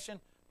temptation,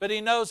 but He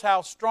knows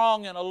how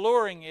strong and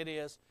alluring it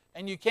is,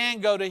 and you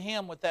can go to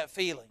Him with that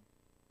feeling.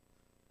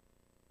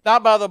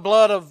 Not by the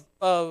blood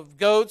of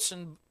goats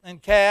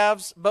and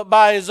calves, but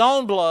by His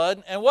own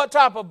blood. And what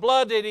type of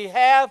blood did He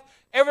have?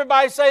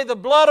 Everybody say the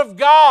blood of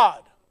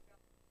God.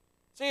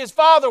 See, His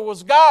Father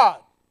was God.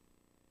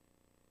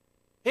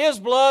 His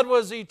blood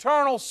was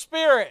eternal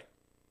spirit.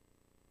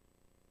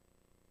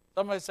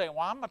 Somebody say, well,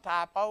 I'm a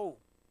type O.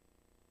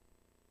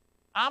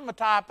 I'm a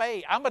type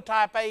A. I'm a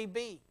type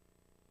AB.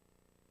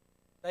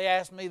 They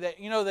ask me that.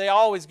 You know, they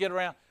always get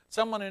around.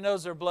 Someone who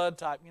knows their blood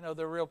type, you know,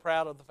 they're real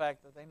proud of the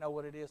fact that they know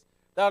what it is.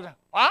 They'll say,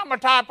 well, I'm a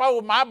type O.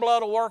 My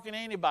blood will work in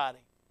anybody.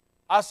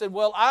 I said,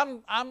 well,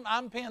 I'm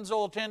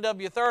Pennzoil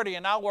 10W30,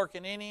 and I'll work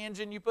in any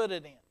engine you put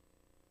it in.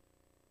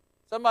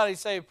 Somebody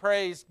say,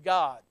 praise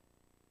God.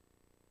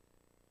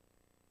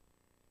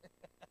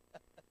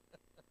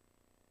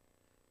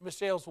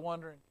 Michelle's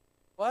wondering,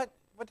 what?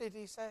 What did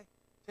he say?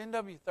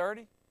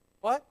 10W30?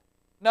 What?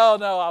 No,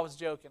 I was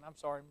joking. I'm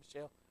sorry,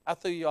 Michelle. I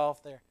threw you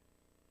off there.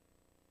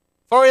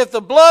 For if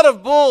the blood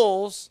of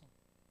bulls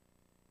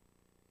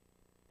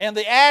and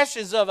the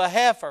ashes of a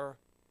heifer,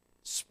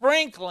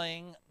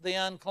 sprinkling the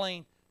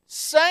unclean,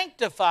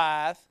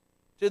 sanctifieth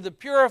to the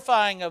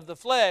purifying of the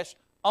flesh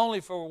only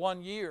for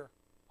 1 year,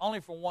 only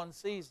for one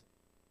season.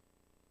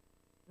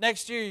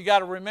 Next year you got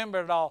to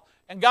remember it all.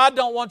 And God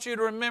don't want you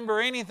to remember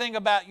anything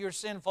about your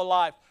sinful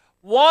life.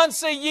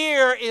 Once a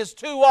year is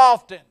too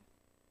often.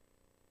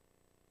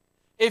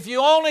 If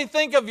you only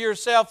think of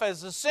yourself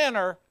as a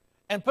sinner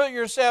and put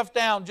yourself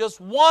down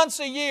just once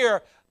a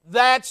year,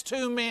 that's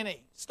too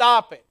many.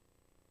 Stop it.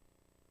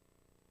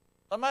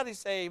 Somebody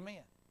say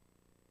amen.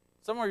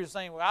 Some of you are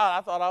saying, well,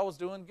 I thought I was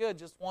doing good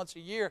just once a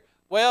year.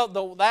 Well,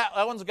 that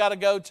one's got to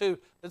go too.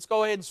 Let's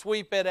go ahead and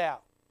sweep it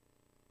out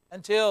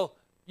until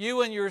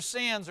you and your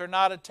sins are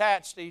not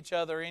attached to each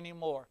other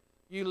anymore.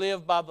 You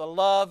live by the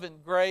love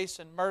and grace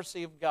and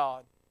mercy of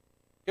God.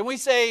 Can we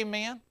say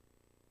amen?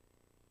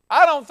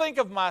 I don't think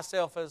of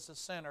myself as a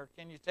sinner.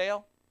 Can you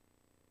tell?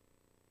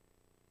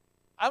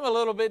 I'm a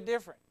little bit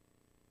different.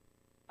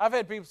 I've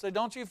had people say,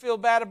 don't you feel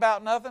bad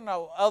about nothing?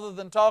 No, other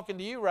than talking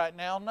to you right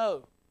now,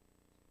 no.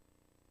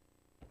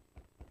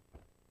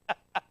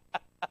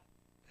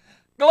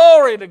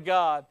 Glory to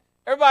God.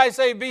 Everybody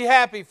say, be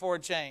happy for a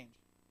change.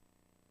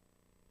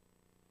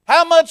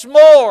 How much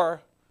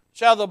more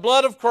shall the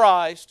blood of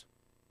Christ,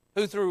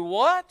 who through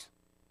what?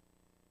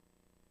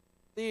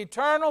 The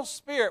eternal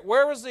Spirit.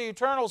 Where was the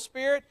eternal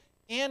Spirit?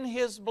 In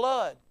His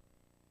blood.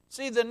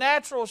 See, the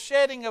natural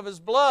shedding of His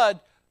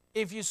blood,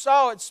 if you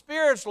saw it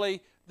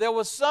spiritually, there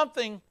was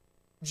something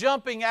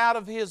jumping out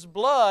of His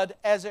blood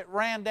as it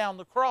ran down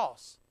the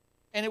cross.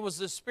 And it was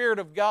the Spirit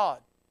of God.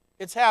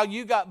 It's how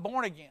you got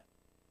born again.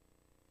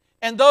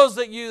 And those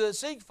that you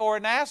seek for it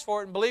and ask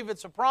for it and believe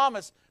it's a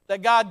promise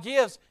that God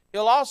gives,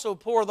 He'll also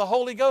pour the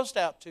Holy Ghost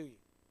out to you.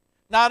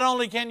 Not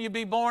only can you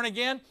be born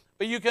again,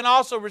 but you can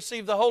also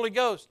receive the Holy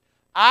Ghost.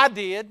 I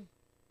did.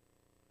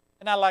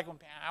 And I like them,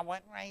 I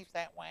wasn't raised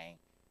that way.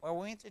 Well,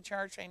 we went to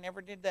church, they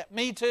never did that.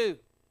 Me too.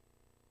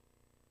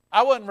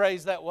 I wasn't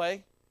raised that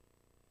way.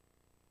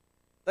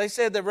 They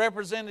said they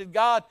represented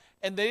God,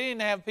 and they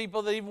didn't have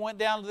people that even went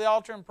down to the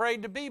altar and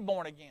prayed to be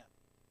born again.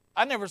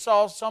 I never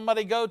saw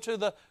somebody go to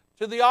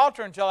the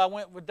altar until I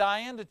went with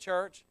Diane to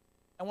church.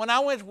 And when I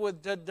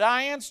went to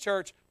Diane's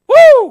church,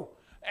 whoo!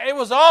 It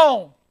was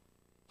on.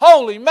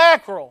 Holy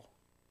mackerel.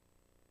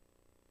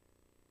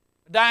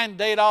 Diane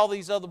dated all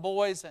these other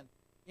boys, and,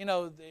 you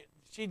know,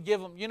 she'd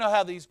give them, you know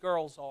how these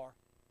girls are.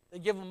 They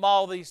give them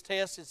all these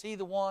tests. Is he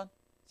the one?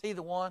 Is he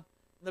the one?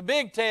 And the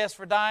big test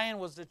for Diane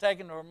was to take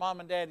him to her mom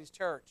and daddy's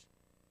church.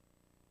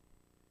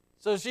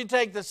 So she'd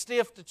take the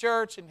stiff to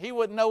church, and he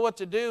wouldn't know what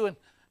to do, and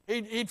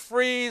he'd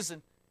freeze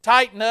and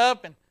tighten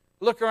up and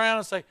look around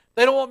and say,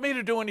 they don't want me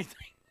to do anything.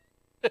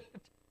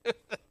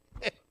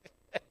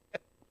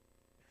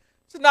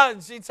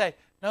 She'd say,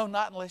 no,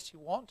 not unless you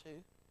want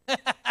to.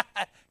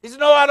 He said,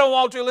 no, I don't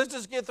want to. Let's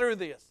just get through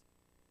this.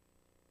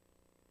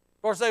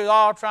 Of course, they were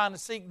all trying to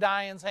seek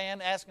Diane's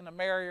hand, asking to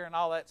marry her and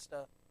all that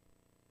stuff.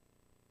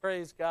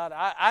 Praise God.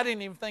 I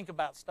didn't even think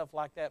about stuff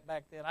like that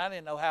back then. I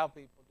didn't know how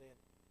people did.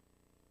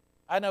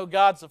 I know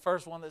God's the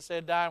first one that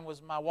said Diane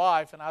was my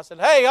wife, and I said,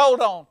 hey,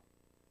 hold on.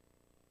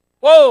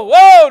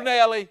 Whoa,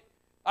 Nellie.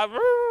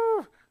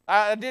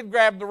 I did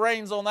grab the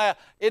reins on that.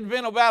 It had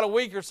been about a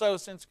week or so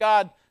since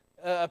God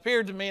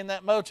appeared to me in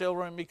that motel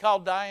room. He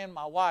called Diane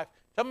my wife.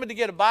 Told me to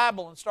get a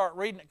Bible and start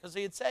reading it because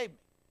He had saved me.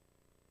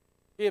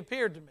 He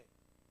appeared to me.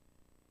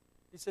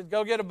 He said,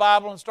 go get a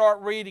Bible and start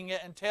reading it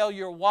and tell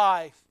your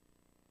wife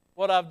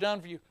what I've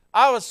done for you.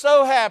 I was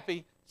so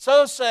happy,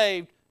 so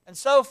saved, and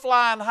so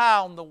flying high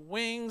on the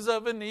wings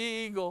of an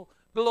eagle,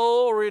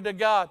 glory to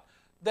God,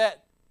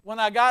 that when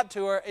I got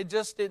to her, it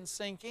just didn't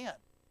sink in.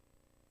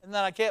 And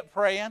then I kept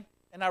praying,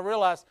 and I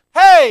realized,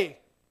 hey,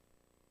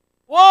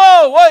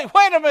 whoa,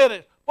 wait a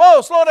minute.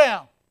 Whoa, slow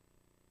down.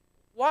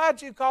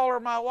 Why'd you call her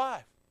my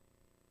wife?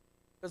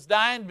 Because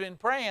Diane had been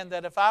praying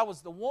that if I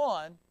was the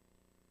one,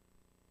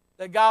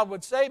 that God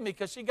would save me,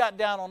 because she got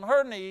down on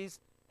her knees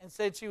and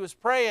said she was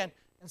praying,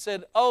 and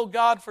said, "Oh,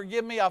 God,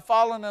 forgive me, I've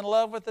fallen in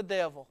love with the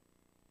devil."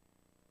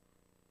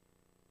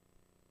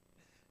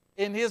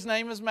 And his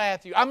name is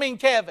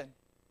Kevin.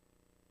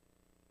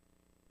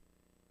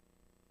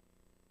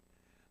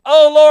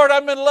 "Oh, Lord,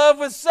 I'm in love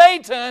with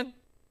Satan."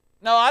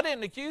 No, I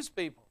didn't accuse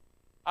people.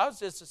 I was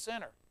just a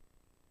sinner.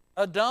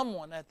 A dumb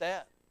one at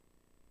that.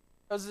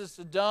 I was just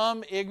a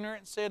dumb,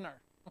 ignorant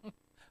sinner.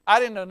 I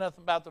didn't know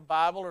nothing about the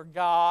Bible or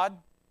God.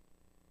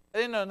 I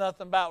didn't know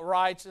nothing about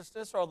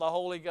righteousness or the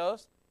Holy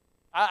Ghost.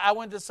 I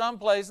went to some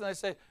place and they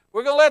said,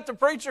 "We're going to let the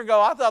preacher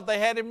go." I thought they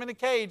had him in a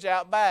cage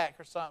out back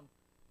or something.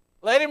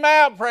 "Let him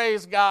out,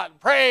 praise God.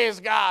 Praise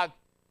God.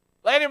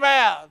 Let him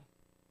out."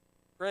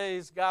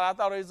 Praise God. I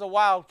thought he was a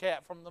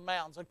wildcat from the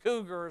mountains, a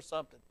cougar or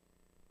something.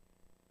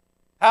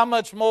 How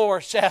much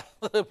more shall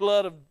the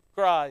blood of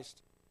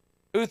Christ,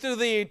 who through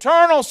the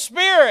eternal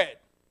Spirit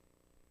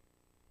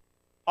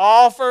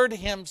offered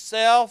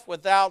himself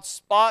without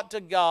spot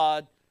to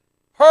God,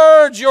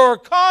 purge your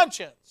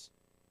conscience.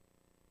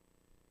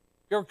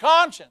 Your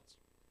conscience.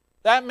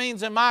 That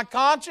means in my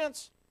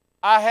conscience,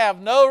 I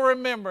have no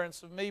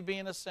remembrance of me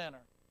being a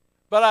sinner.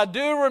 But I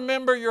do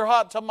remember your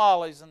hot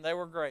tamales, and they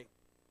were great.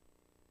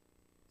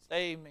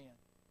 Say amen.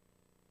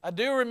 I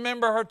do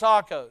remember her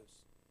tacos.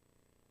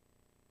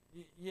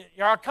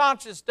 Our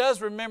conscience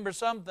does remember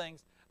some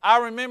things. I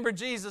remember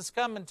Jesus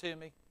coming to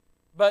me.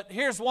 But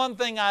here's one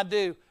thing I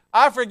do.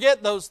 I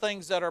forget those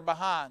things that are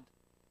behind.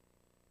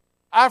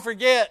 I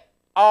forget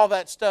all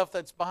that stuff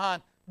that's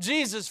behind.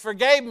 Jesus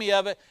forgave me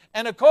of it.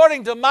 And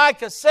according to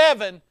Micah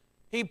 7,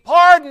 He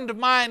pardoned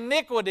my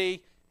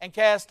iniquity and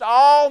cast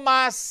all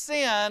my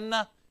sin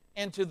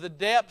into the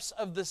depths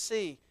of the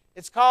sea.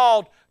 It's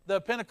called,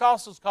 the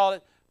Pentecostals call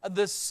it,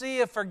 the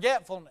Sea of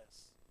Forgetfulness.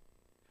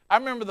 I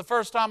remember the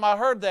first time I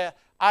heard that,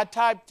 I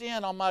typed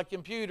in on my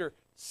computer,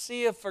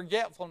 Sea of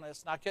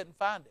Forgetfulness, and I couldn't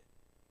find it.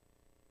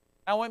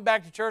 I went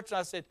back to church and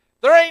I said,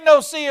 there ain't no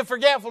Sea of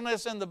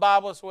Forgetfulness in the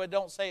Bible, so it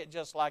don't say it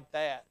just like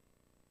that.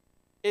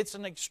 It's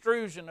an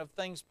extrusion of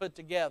things put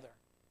together.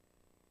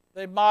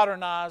 They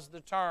modernized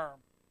the term.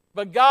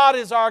 But God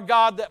is our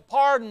God that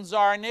pardons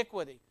our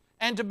iniquity.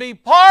 And to be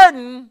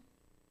pardoned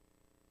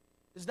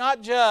is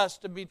not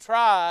just to be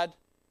tried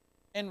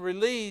and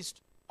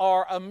released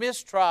or a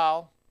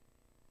mistrial.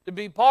 To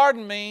be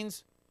pardoned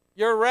means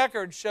your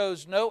record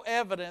shows no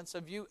evidence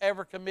of you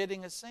ever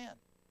committing a sin.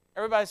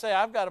 Everybody say,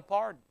 I've got a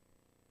pardon.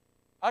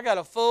 I got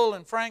a full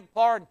and frank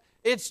pardon.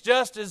 It's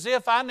just as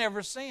if I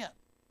never sinned.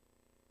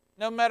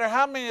 No matter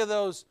how many of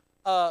those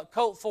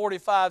Colt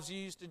 45s you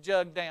used to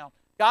jug down,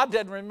 God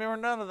doesn't remember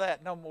none of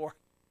that no more.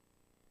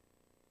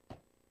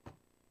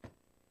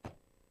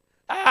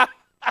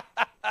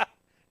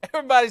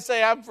 Everybody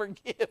say, I'm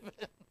forgiven.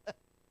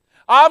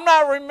 I'm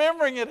not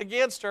remembering it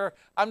against her.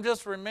 I'm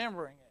just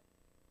remembering it.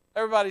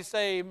 Everybody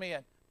say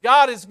amen.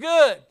 God is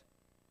good.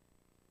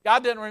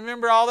 God didn't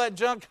remember all that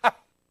junk I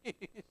used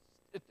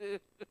to do.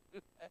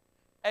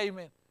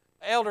 Amen.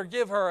 Elder,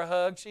 give her a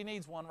hug. She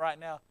needs one right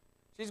now.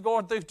 She's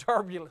going through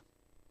turbulence.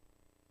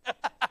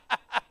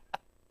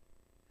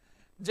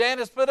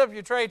 Janice, put up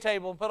your tray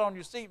table and put on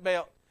your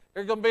seatbelt.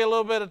 There's going to be a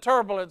little bit of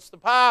turbulence. The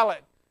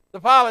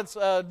pilot's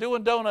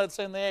doing donuts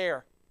in the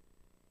air,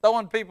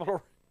 throwing people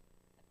around.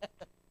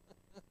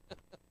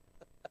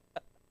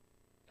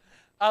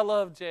 I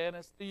love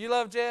Janice. Do you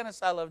love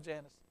Janice? I love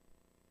Janice.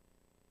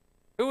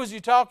 Who was you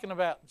talking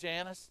about,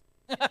 Janice?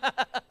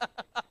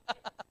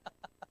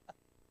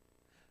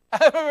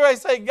 Everybody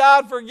say,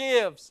 God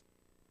forgives.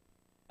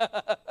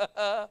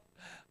 I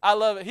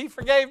love it. He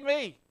forgave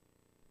me.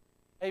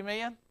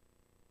 Amen.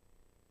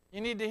 You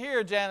need to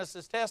hear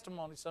Janice's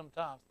testimony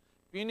sometimes.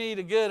 If you need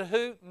a good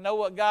hoot and know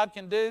what God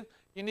can do,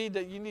 you need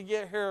to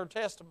hear her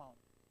testimony.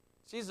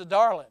 She's a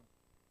darling.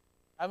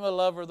 I'm going to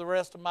love her the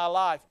rest of my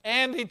life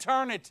and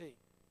eternity.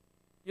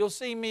 You'll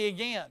see me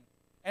again.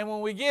 And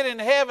when we get in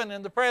heaven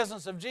in the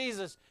presence of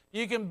Jesus,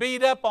 you can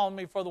beat up on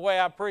me for the way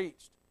I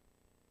preached.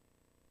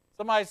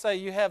 Somebody say,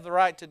 you have the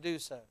right to do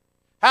so.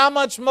 How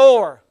much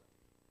more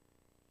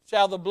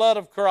shall the blood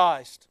of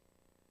Christ,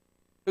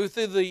 who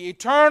through the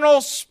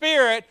eternal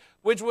Spirit,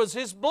 which was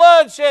His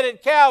blood shed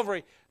at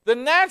Calvary, the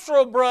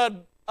natural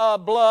blood,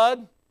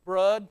 the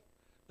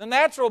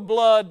natural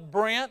blood,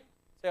 Brent.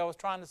 See, I was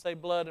trying to say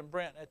blood and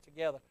Brent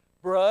together.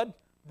 Blood.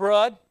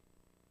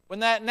 When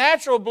that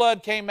natural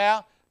blood came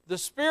out, the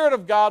Spirit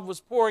of God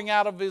was pouring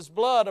out of His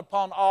blood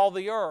upon all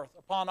the earth,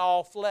 upon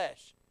all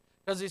flesh.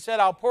 Because He said,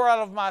 I'll pour out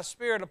of my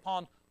Spirit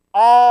upon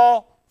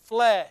all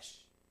flesh.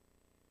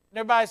 And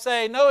everybody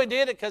say, no, He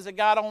did it because it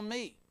got on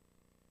me.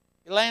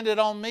 It landed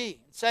on me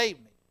and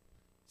saved me.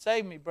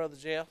 Save me, Brother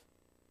Jeff.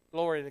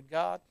 Glory to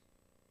God.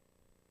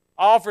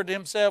 Offered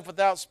Himself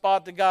without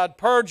spot to God.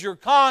 Purge your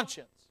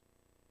conscience.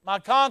 My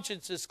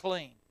conscience is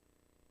clean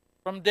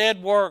from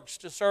dead works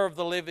to serve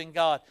the living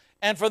God.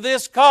 And for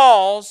this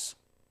cause,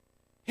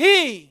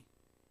 He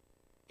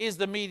is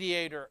the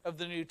mediator of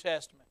the New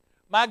Testament.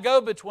 My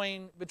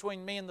go-between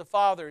between me and the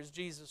Father is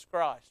Jesus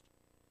Christ.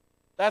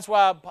 That's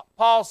why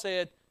Paul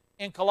said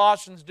in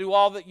Colossians, do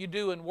all that you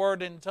do in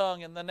word and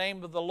tongue in the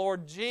name of the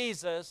Lord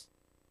Jesus,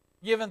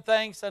 giving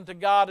thanks unto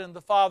God and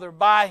the Father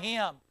by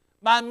Him.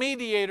 My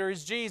mediator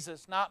is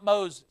Jesus, not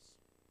Moses.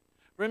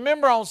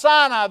 Remember on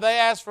Sinai they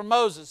asked for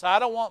Moses. I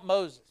don't want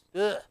Moses.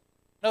 Ugh.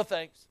 No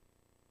thanks.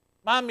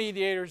 My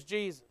mediator is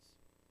Jesus.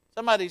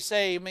 Somebody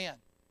say amen.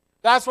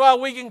 That's why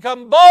we can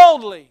come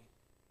boldly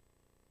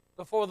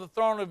before the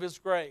throne of His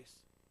grace,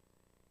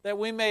 that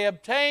we may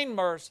obtain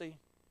mercy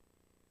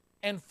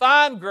and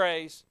find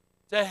grace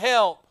to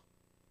help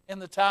in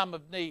the time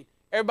of need.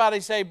 Everybody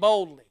say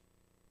boldly.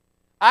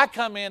 I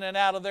come in and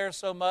out of there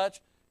so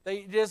much,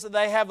 they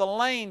have a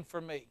lane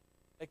for me.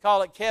 They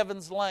call it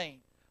Kevin's Lane.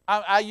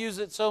 I use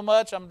it so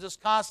much, I'm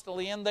just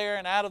constantly in there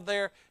and out of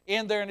there,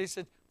 in there. And he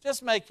said,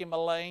 just make him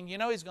a lane. You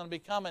know he's going to be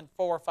coming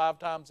 4 or 5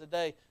 times a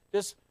day.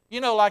 Just,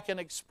 like an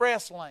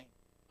express lane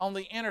on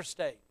the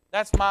interstate.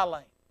 That's my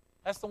lane.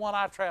 That's the one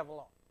I travel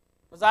on.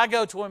 Because I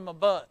go to him a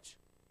bunch.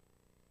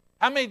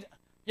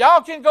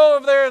 Y'all can go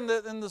over there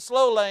in the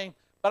slow lane,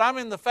 but I'm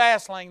in the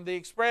fast lane, the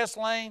express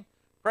lane,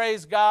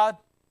 praise God,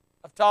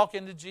 of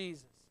talking to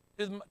Jesus,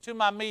 to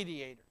my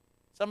mediator.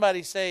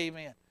 Somebody say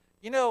amen.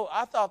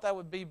 I thought that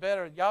would be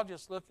better. Y'all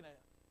just looking at it.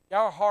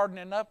 Y'all are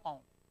hardening up on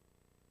it.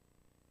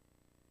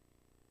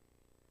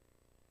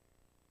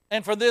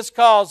 And for this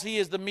cause He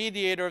is the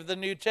mediator of the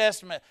New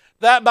Testament,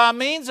 that by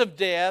means of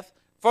death,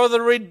 for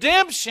the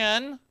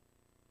redemption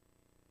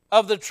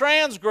of the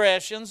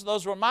transgressions,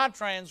 those were my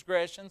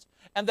transgressions,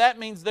 and that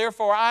means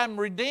therefore I am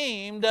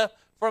redeemed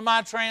for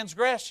my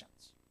transgressions,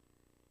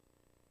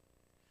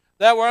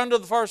 that were under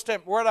the first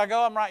temple. Where'd I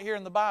go? I'm right here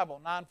in the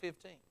Bible, 9:15.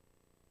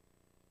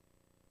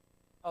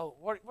 Oh,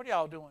 what are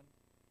y'all doing?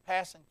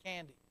 Passing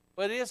candy.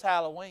 But it is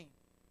Halloween.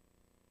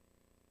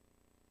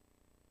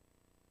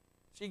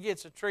 She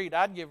gets a treat.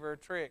 I'd give her a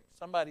trick.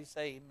 Somebody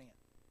say amen.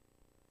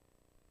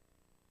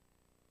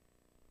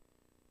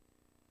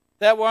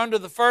 That were under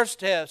the first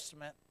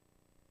testament,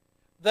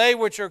 they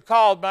which are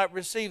called might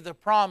receive the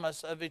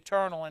promise of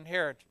eternal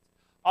inheritance.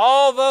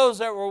 All those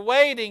that were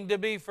waiting to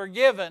be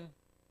forgiven,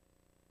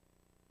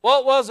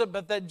 what was it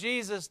but that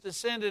Jesus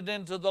descended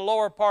into the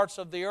lower parts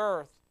of the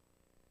earth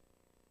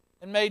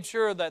and made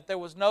sure that there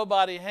was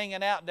nobody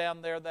hanging out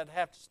down there that'd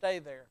have to stay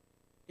there.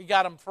 He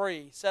got them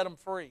free, set them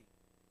free.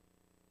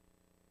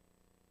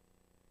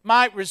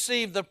 Might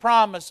receive the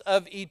promise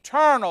of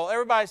eternal.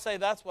 Everybody say,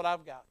 that's what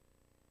I've got.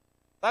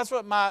 That's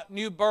what my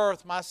new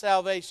birth, my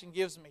salvation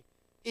gives me.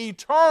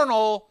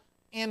 Eternal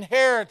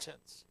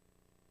inheritance.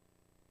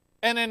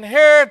 An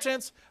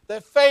inheritance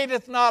that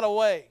fadeth not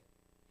away.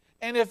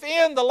 And if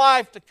in the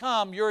life to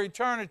come, your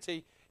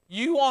eternity,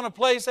 you want a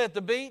place at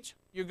the beach,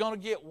 you're going to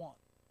get one.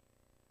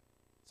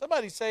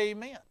 Somebody say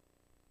amen.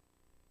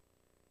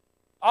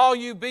 All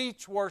you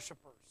beach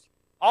worshipers,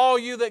 all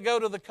you that go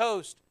to the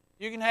coast,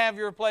 you can have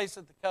your place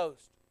at the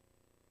coast.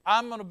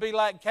 I'm going to be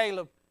like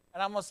Caleb,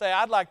 and I'm going to say,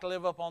 I'd like to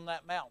live up on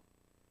that mountain.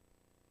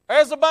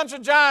 There's a bunch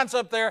of giants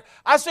up there.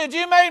 I said,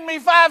 you made me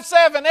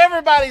 5'7".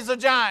 Everybody's a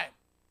giant.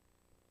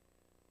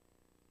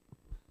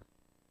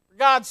 For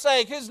God's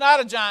sake, who's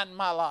not a giant in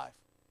my life?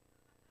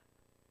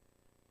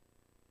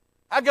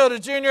 I go to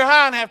junior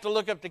high and have to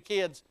look up to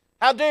kids.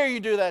 How dare you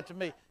do that to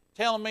me?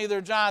 Telling me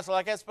they're giants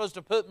like that's supposed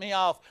to put me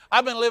off.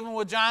 I've been living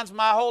with giants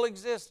my whole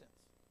existence.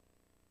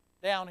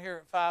 Down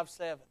here at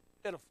 5'7".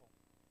 Pitiful.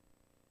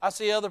 I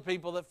see other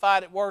people that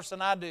fight it worse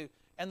than I do,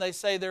 and they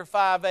say they're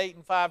 5'8"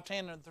 and 5'10",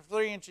 and they're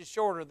 3 inches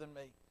shorter than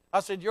me.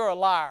 I said, you're a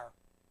liar.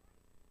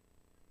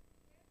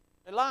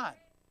 They're lying.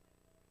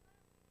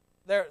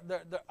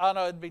 I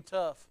know it'd be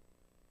tough.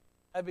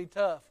 That'd be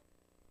tough.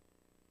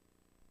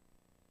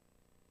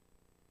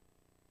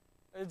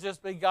 It'd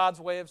just be God's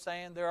way of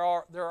saying there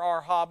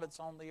are hobbits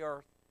on the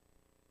earth.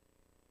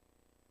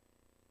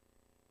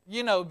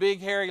 Big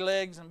hairy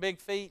legs and big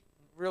feet,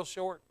 real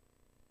short.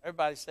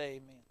 Everybody say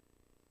amen.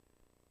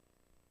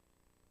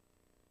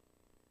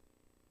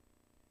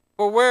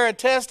 For where a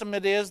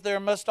testament is,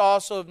 there must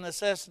also of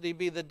necessity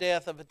be the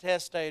death of a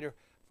testator.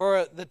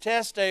 For the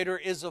testator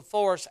is of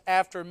force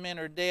after men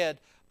are dead.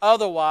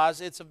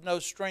 Otherwise, it's of no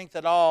strength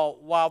at all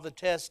while the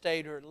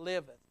testator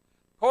liveth.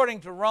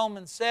 According to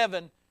Romans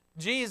 7,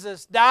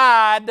 Jesus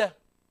died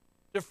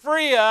to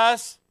free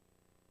us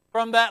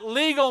from that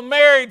legal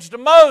marriage to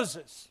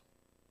Moses.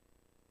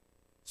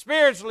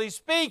 Spiritually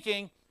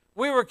speaking,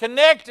 we were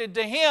connected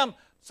to Him,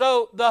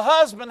 so the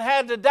husband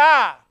had to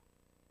die.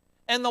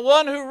 And the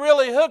one who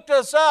really hooked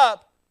us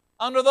up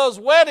under those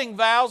wedding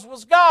vows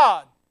was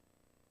God.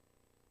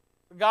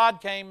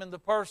 God came in the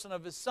person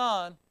of His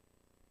Son,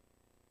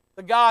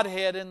 the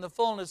Godhead in the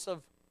fullness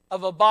of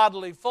a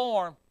bodily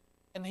form,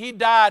 and He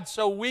died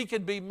so we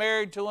could be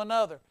married to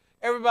another.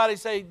 Everybody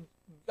say,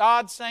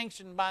 God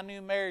sanctioned my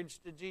new marriage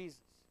to Jesus.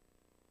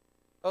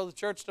 Oh, the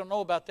church don't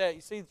know about that.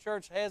 You see the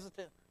church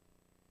hesitant?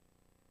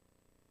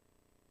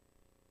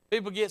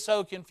 People get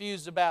so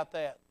confused about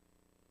that.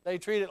 They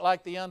treat it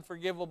like the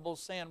unforgivable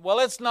sin. Well,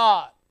 it's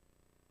not.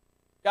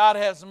 God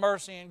has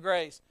mercy and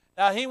grace.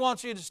 Now, He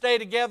wants you to stay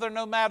together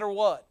no matter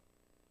what.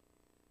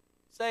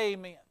 Say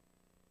amen.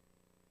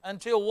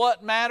 Until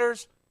what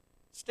matters,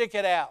 stick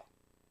it out.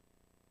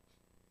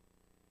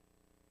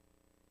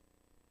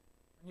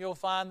 And you'll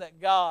find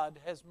that God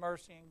has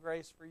mercy and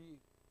grace for you.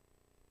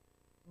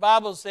 The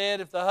Bible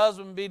said, if the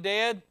husband be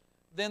dead,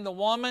 then the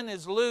woman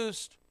is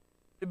loosed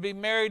to be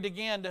married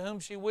again to whom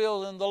she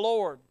will in the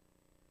Lord.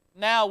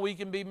 Now we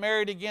can be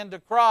married again to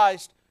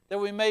Christ, that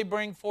we may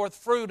bring forth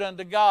fruit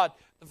unto God.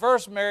 The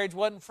first marriage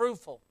wasn't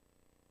fruitful.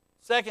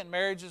 Second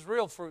marriage is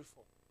real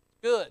fruitful.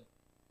 Good.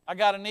 I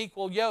got an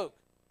equal yoke.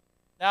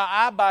 Now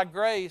I, by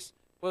grace,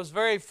 was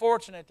very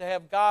fortunate to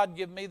have God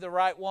give me the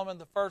right woman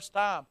the first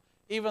time,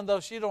 even though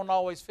she don't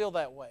always feel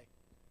that way.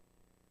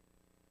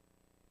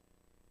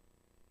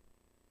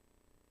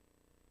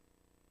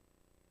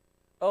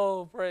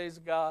 Oh, praise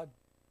God.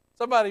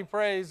 Somebody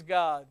praise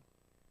God.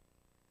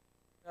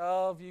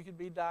 Oh, if you could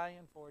be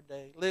dying for a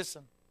day.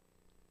 Listen,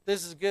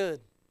 this is good.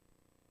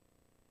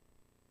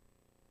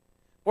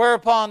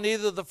 Whereupon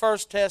neither the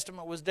first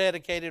testament was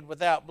dedicated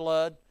without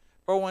blood,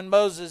 for when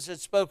Moses had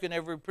spoken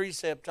every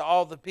precept to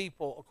all the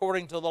people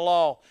according to the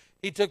law,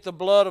 he took the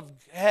blood of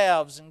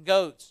calves and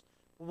goats,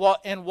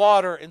 and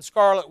water and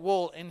scarlet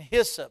wool and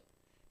hyssop,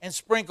 and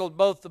sprinkled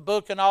both the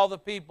book and all the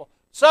people.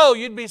 So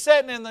you'd be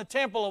sitting in the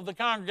temple of the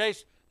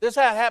congregation. This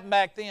is how it happened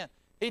back then.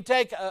 He'd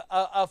take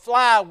a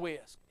fly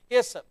whisk,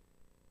 hyssop,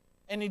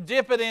 and he'd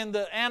dip it in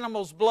the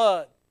animal's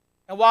blood.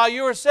 And while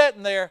you were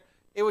sitting there,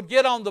 it would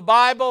get on the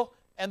Bible,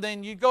 and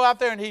then you'd go out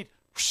there and he'd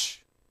whoosh,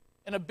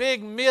 and a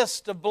big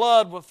mist of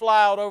blood would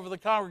fly out over the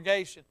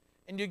congregation,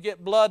 and you'd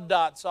get blood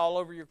dots all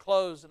over your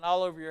clothes and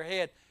all over your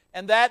head.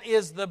 And that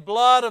is the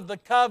blood of the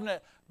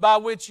covenant by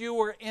which you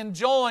were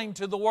enjoined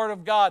to the Word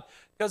of God.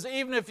 Because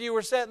even if you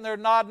were sitting there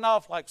nodding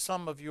off, like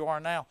some of you are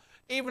now,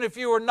 even if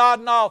you were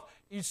nodding off,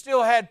 you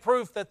still had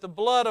proof that the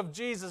blood of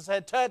Jesus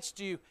had touched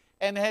you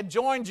and had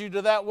joined you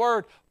to that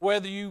Word,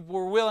 whether you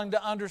were willing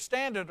to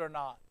understand it or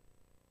not.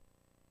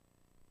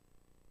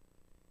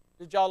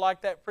 Did y'all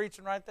like that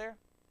preaching right there?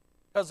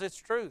 Because it's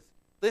truth.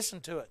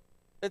 Listen to it.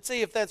 Let's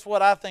see if that's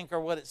what I think or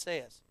what it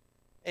says.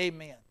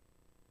 Amen.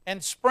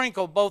 And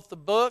sprinkle both the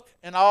book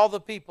and all the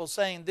people,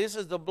 saying, this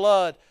is the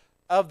blood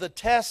of the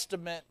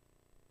testament,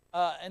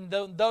 in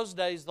those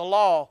days, the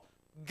law,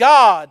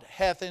 God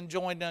hath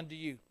enjoined unto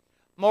you.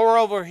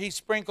 Moreover, he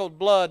sprinkled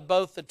blood,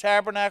 both the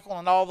tabernacle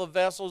and all the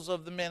vessels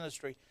of the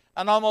ministry.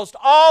 And almost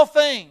all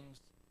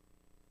things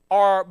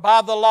are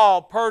by the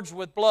law purged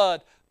with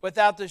blood.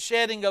 Without the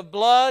shedding of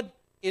blood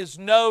is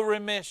no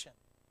remission.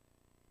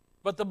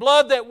 But the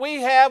blood that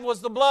we have was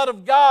the blood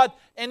of God,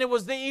 and it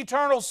was the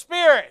eternal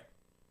Spirit.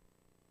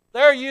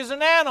 They're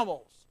using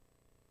animals.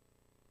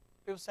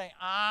 People saying,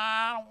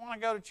 I don't want to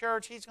go to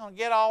church. He's going to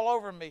get all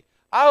over me.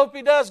 I hope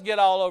he does get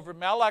all over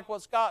me. I like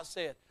what Scott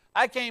said.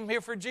 I came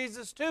here for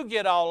Jesus to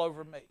get all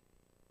over me.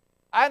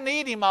 I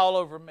need him all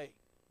over me.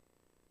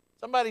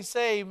 Somebody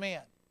say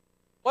amen.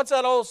 What's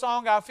that old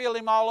song, I feel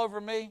him all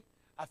over me?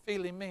 I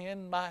feel him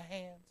in my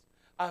hands.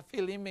 I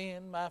feel him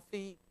in my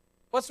feet.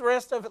 What's the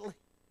rest of it?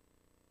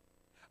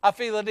 I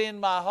feel it in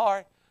my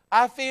heart.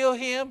 I feel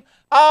him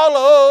all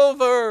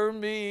over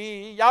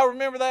me. Y'all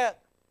remember that?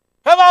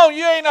 Come on,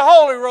 you ain't a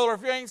holy roller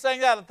if you ain't sang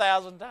that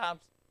 1,000 times.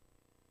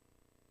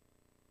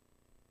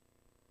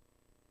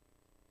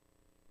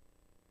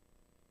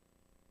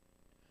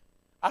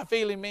 I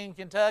feel him in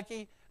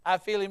Kentucky. I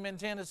feel him in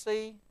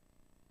Tennessee.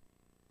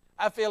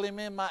 I feel him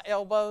in my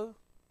elbow.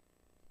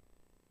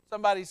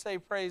 Somebody say,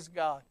 praise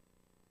God.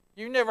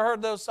 You've never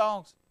heard those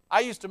songs? I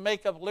used to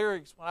make up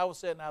lyrics when I was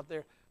sitting out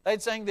there.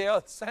 They'd sing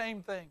the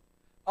same thing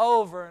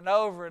over and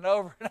over and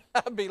over. And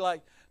I'd be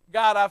like,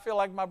 God, I feel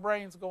like my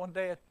brain's going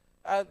dead.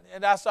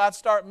 So I'd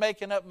start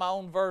making up my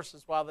own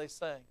verses while they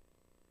sang.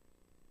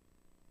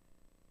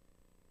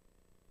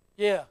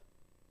 Yeah.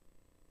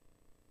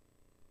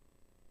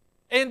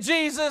 And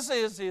Jesus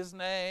is his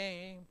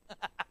name.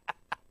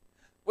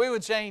 We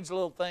would change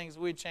little things.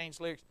 We'd change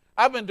lyrics.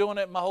 I've been doing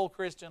it my whole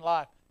Christian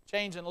life,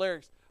 changing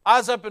lyrics. I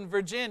was up in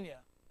Virginia,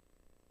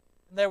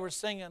 and they were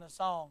singing a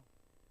song.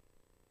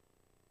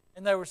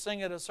 And they were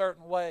singing it a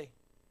certain way.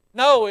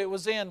 No, it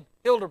was in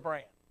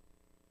Hildebrand.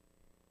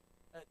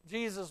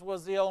 Jesus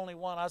was the only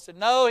one. I said,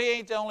 no, he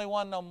ain't the only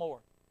one no more.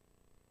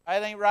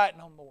 That ain't right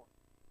no more.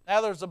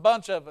 Now there's a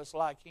bunch of us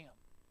like him.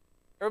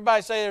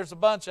 Everybody say there's a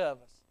bunch of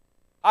us.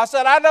 I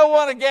said, I know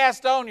one in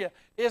Gastonia.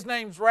 His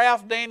name's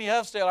Ralph Danny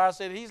Huffsteller. I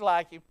said, he's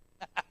like him.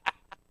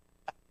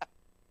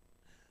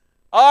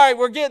 All right,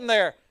 we're getting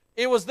there.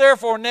 It was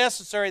therefore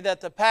necessary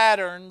that the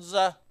patterns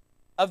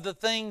of the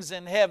things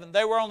in heaven,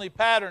 they were only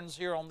patterns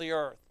here on the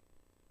earth,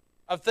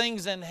 of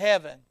things in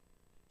heaven,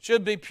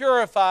 should be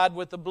purified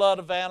with the blood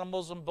of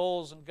animals and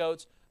bulls and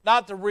goats,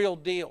 not the real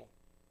deal.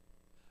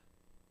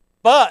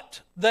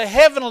 But the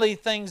heavenly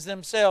things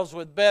themselves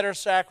with better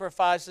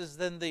sacrifices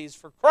than these.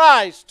 For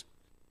Christ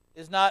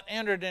is not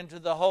entered into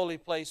the holy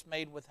place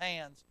made with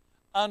hands,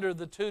 under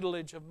the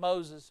tutelage of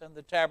Moses and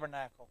the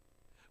tabernacle,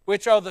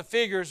 which are the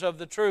figures of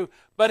the true.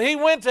 But he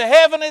went to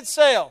heaven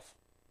itself,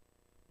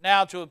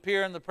 now to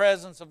appear in the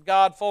presence of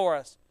God for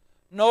us,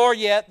 nor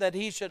yet that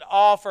he should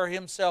offer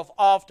himself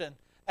often,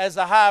 as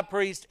the high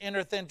priest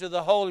entereth into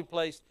the holy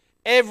place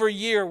every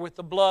year with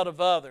the blood of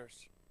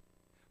others.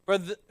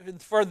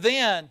 For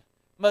then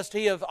must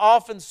he have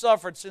often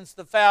suffered since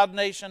the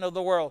foundation of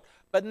the world.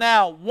 But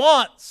now,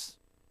 once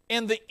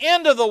in the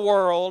end of the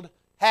world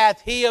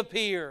hath he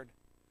appeared,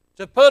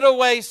 to put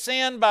away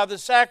sin by the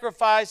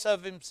sacrifice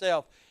of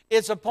himself.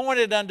 It's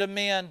appointed unto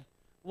men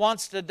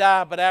once to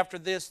die, but after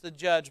this the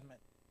judgment.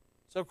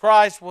 So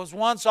Christ was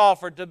once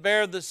offered to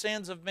bear the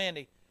sins of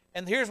many.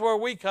 And here's where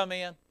we come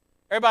in.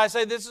 Everybody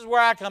say, this is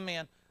where I come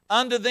in.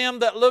 Unto them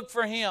that look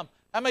for him.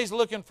 How many's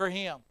looking for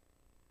him?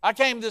 I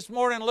came this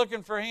morning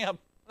looking for him.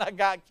 I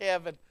got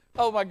Kevin.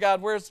 Oh my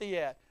God, where's he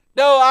at?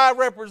 No, I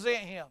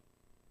represent him.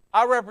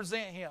 I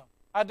represent him.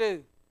 I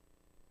do.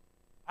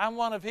 I'm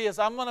one of his.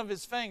 I'm one of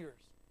his fingers.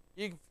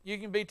 You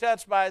can be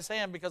touched by his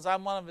hand because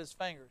I'm one of his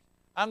fingers.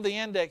 I'm the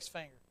index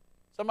finger.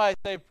 Somebody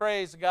say,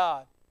 praise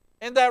God.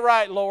 Isn't that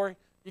right, Lori?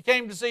 You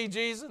came to see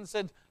Jesus and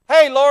said,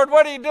 hey, Lord,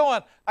 what are you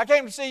doing? I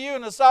came to see you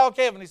and I saw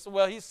Kevin. He said,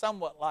 well, he's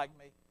somewhat like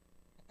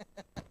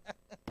me.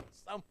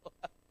 Somewhat.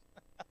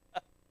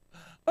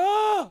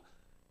 Oh.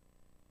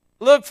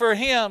 Look for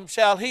him,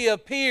 shall he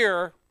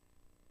appear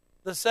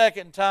the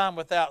second time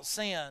without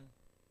sin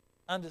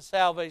unto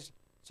salvation.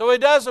 So he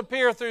does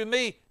appear through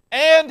me,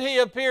 and he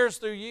appears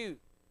through you.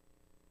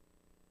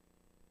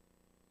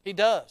 He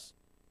does.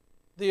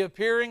 The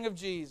appearing of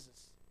Jesus.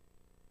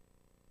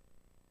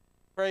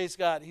 Praise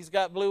God. He's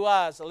got blue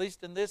eyes, at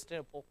least in this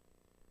temple.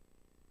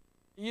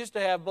 He used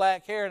to have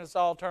black hair, and it's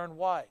all turned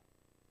white.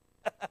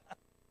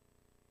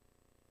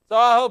 So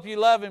I hope you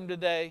love him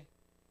today.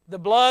 The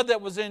blood that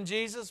was in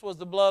Jesus was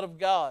the blood of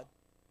God.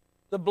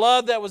 The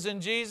blood that was in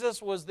Jesus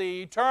was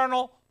the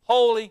eternal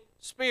Holy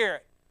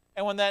Spirit.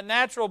 And when that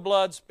natural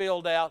blood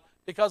spilled out,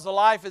 because the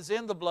life is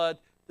in the blood,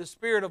 the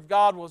Spirit of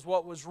God was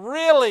what was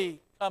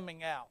really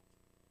coming out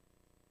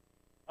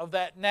of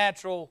that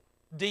natural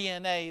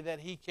DNA that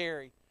he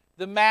carried,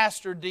 the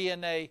master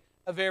DNA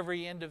of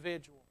every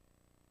individual.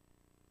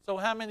 So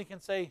how many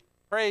can say,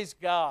 praise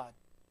God?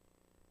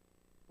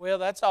 Well,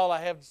 that's all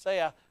I have to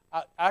say.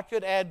 I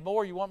could add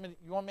more. You want me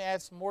to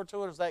add some more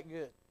to it, or is that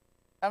good?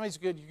 How many's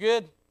good? You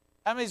good?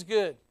 How many's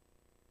good?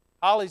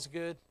 Holly's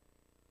good.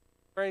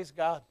 Praise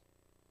God.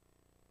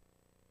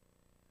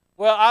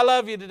 Well, I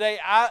love you today.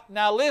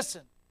 Now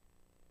listen.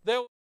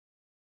 There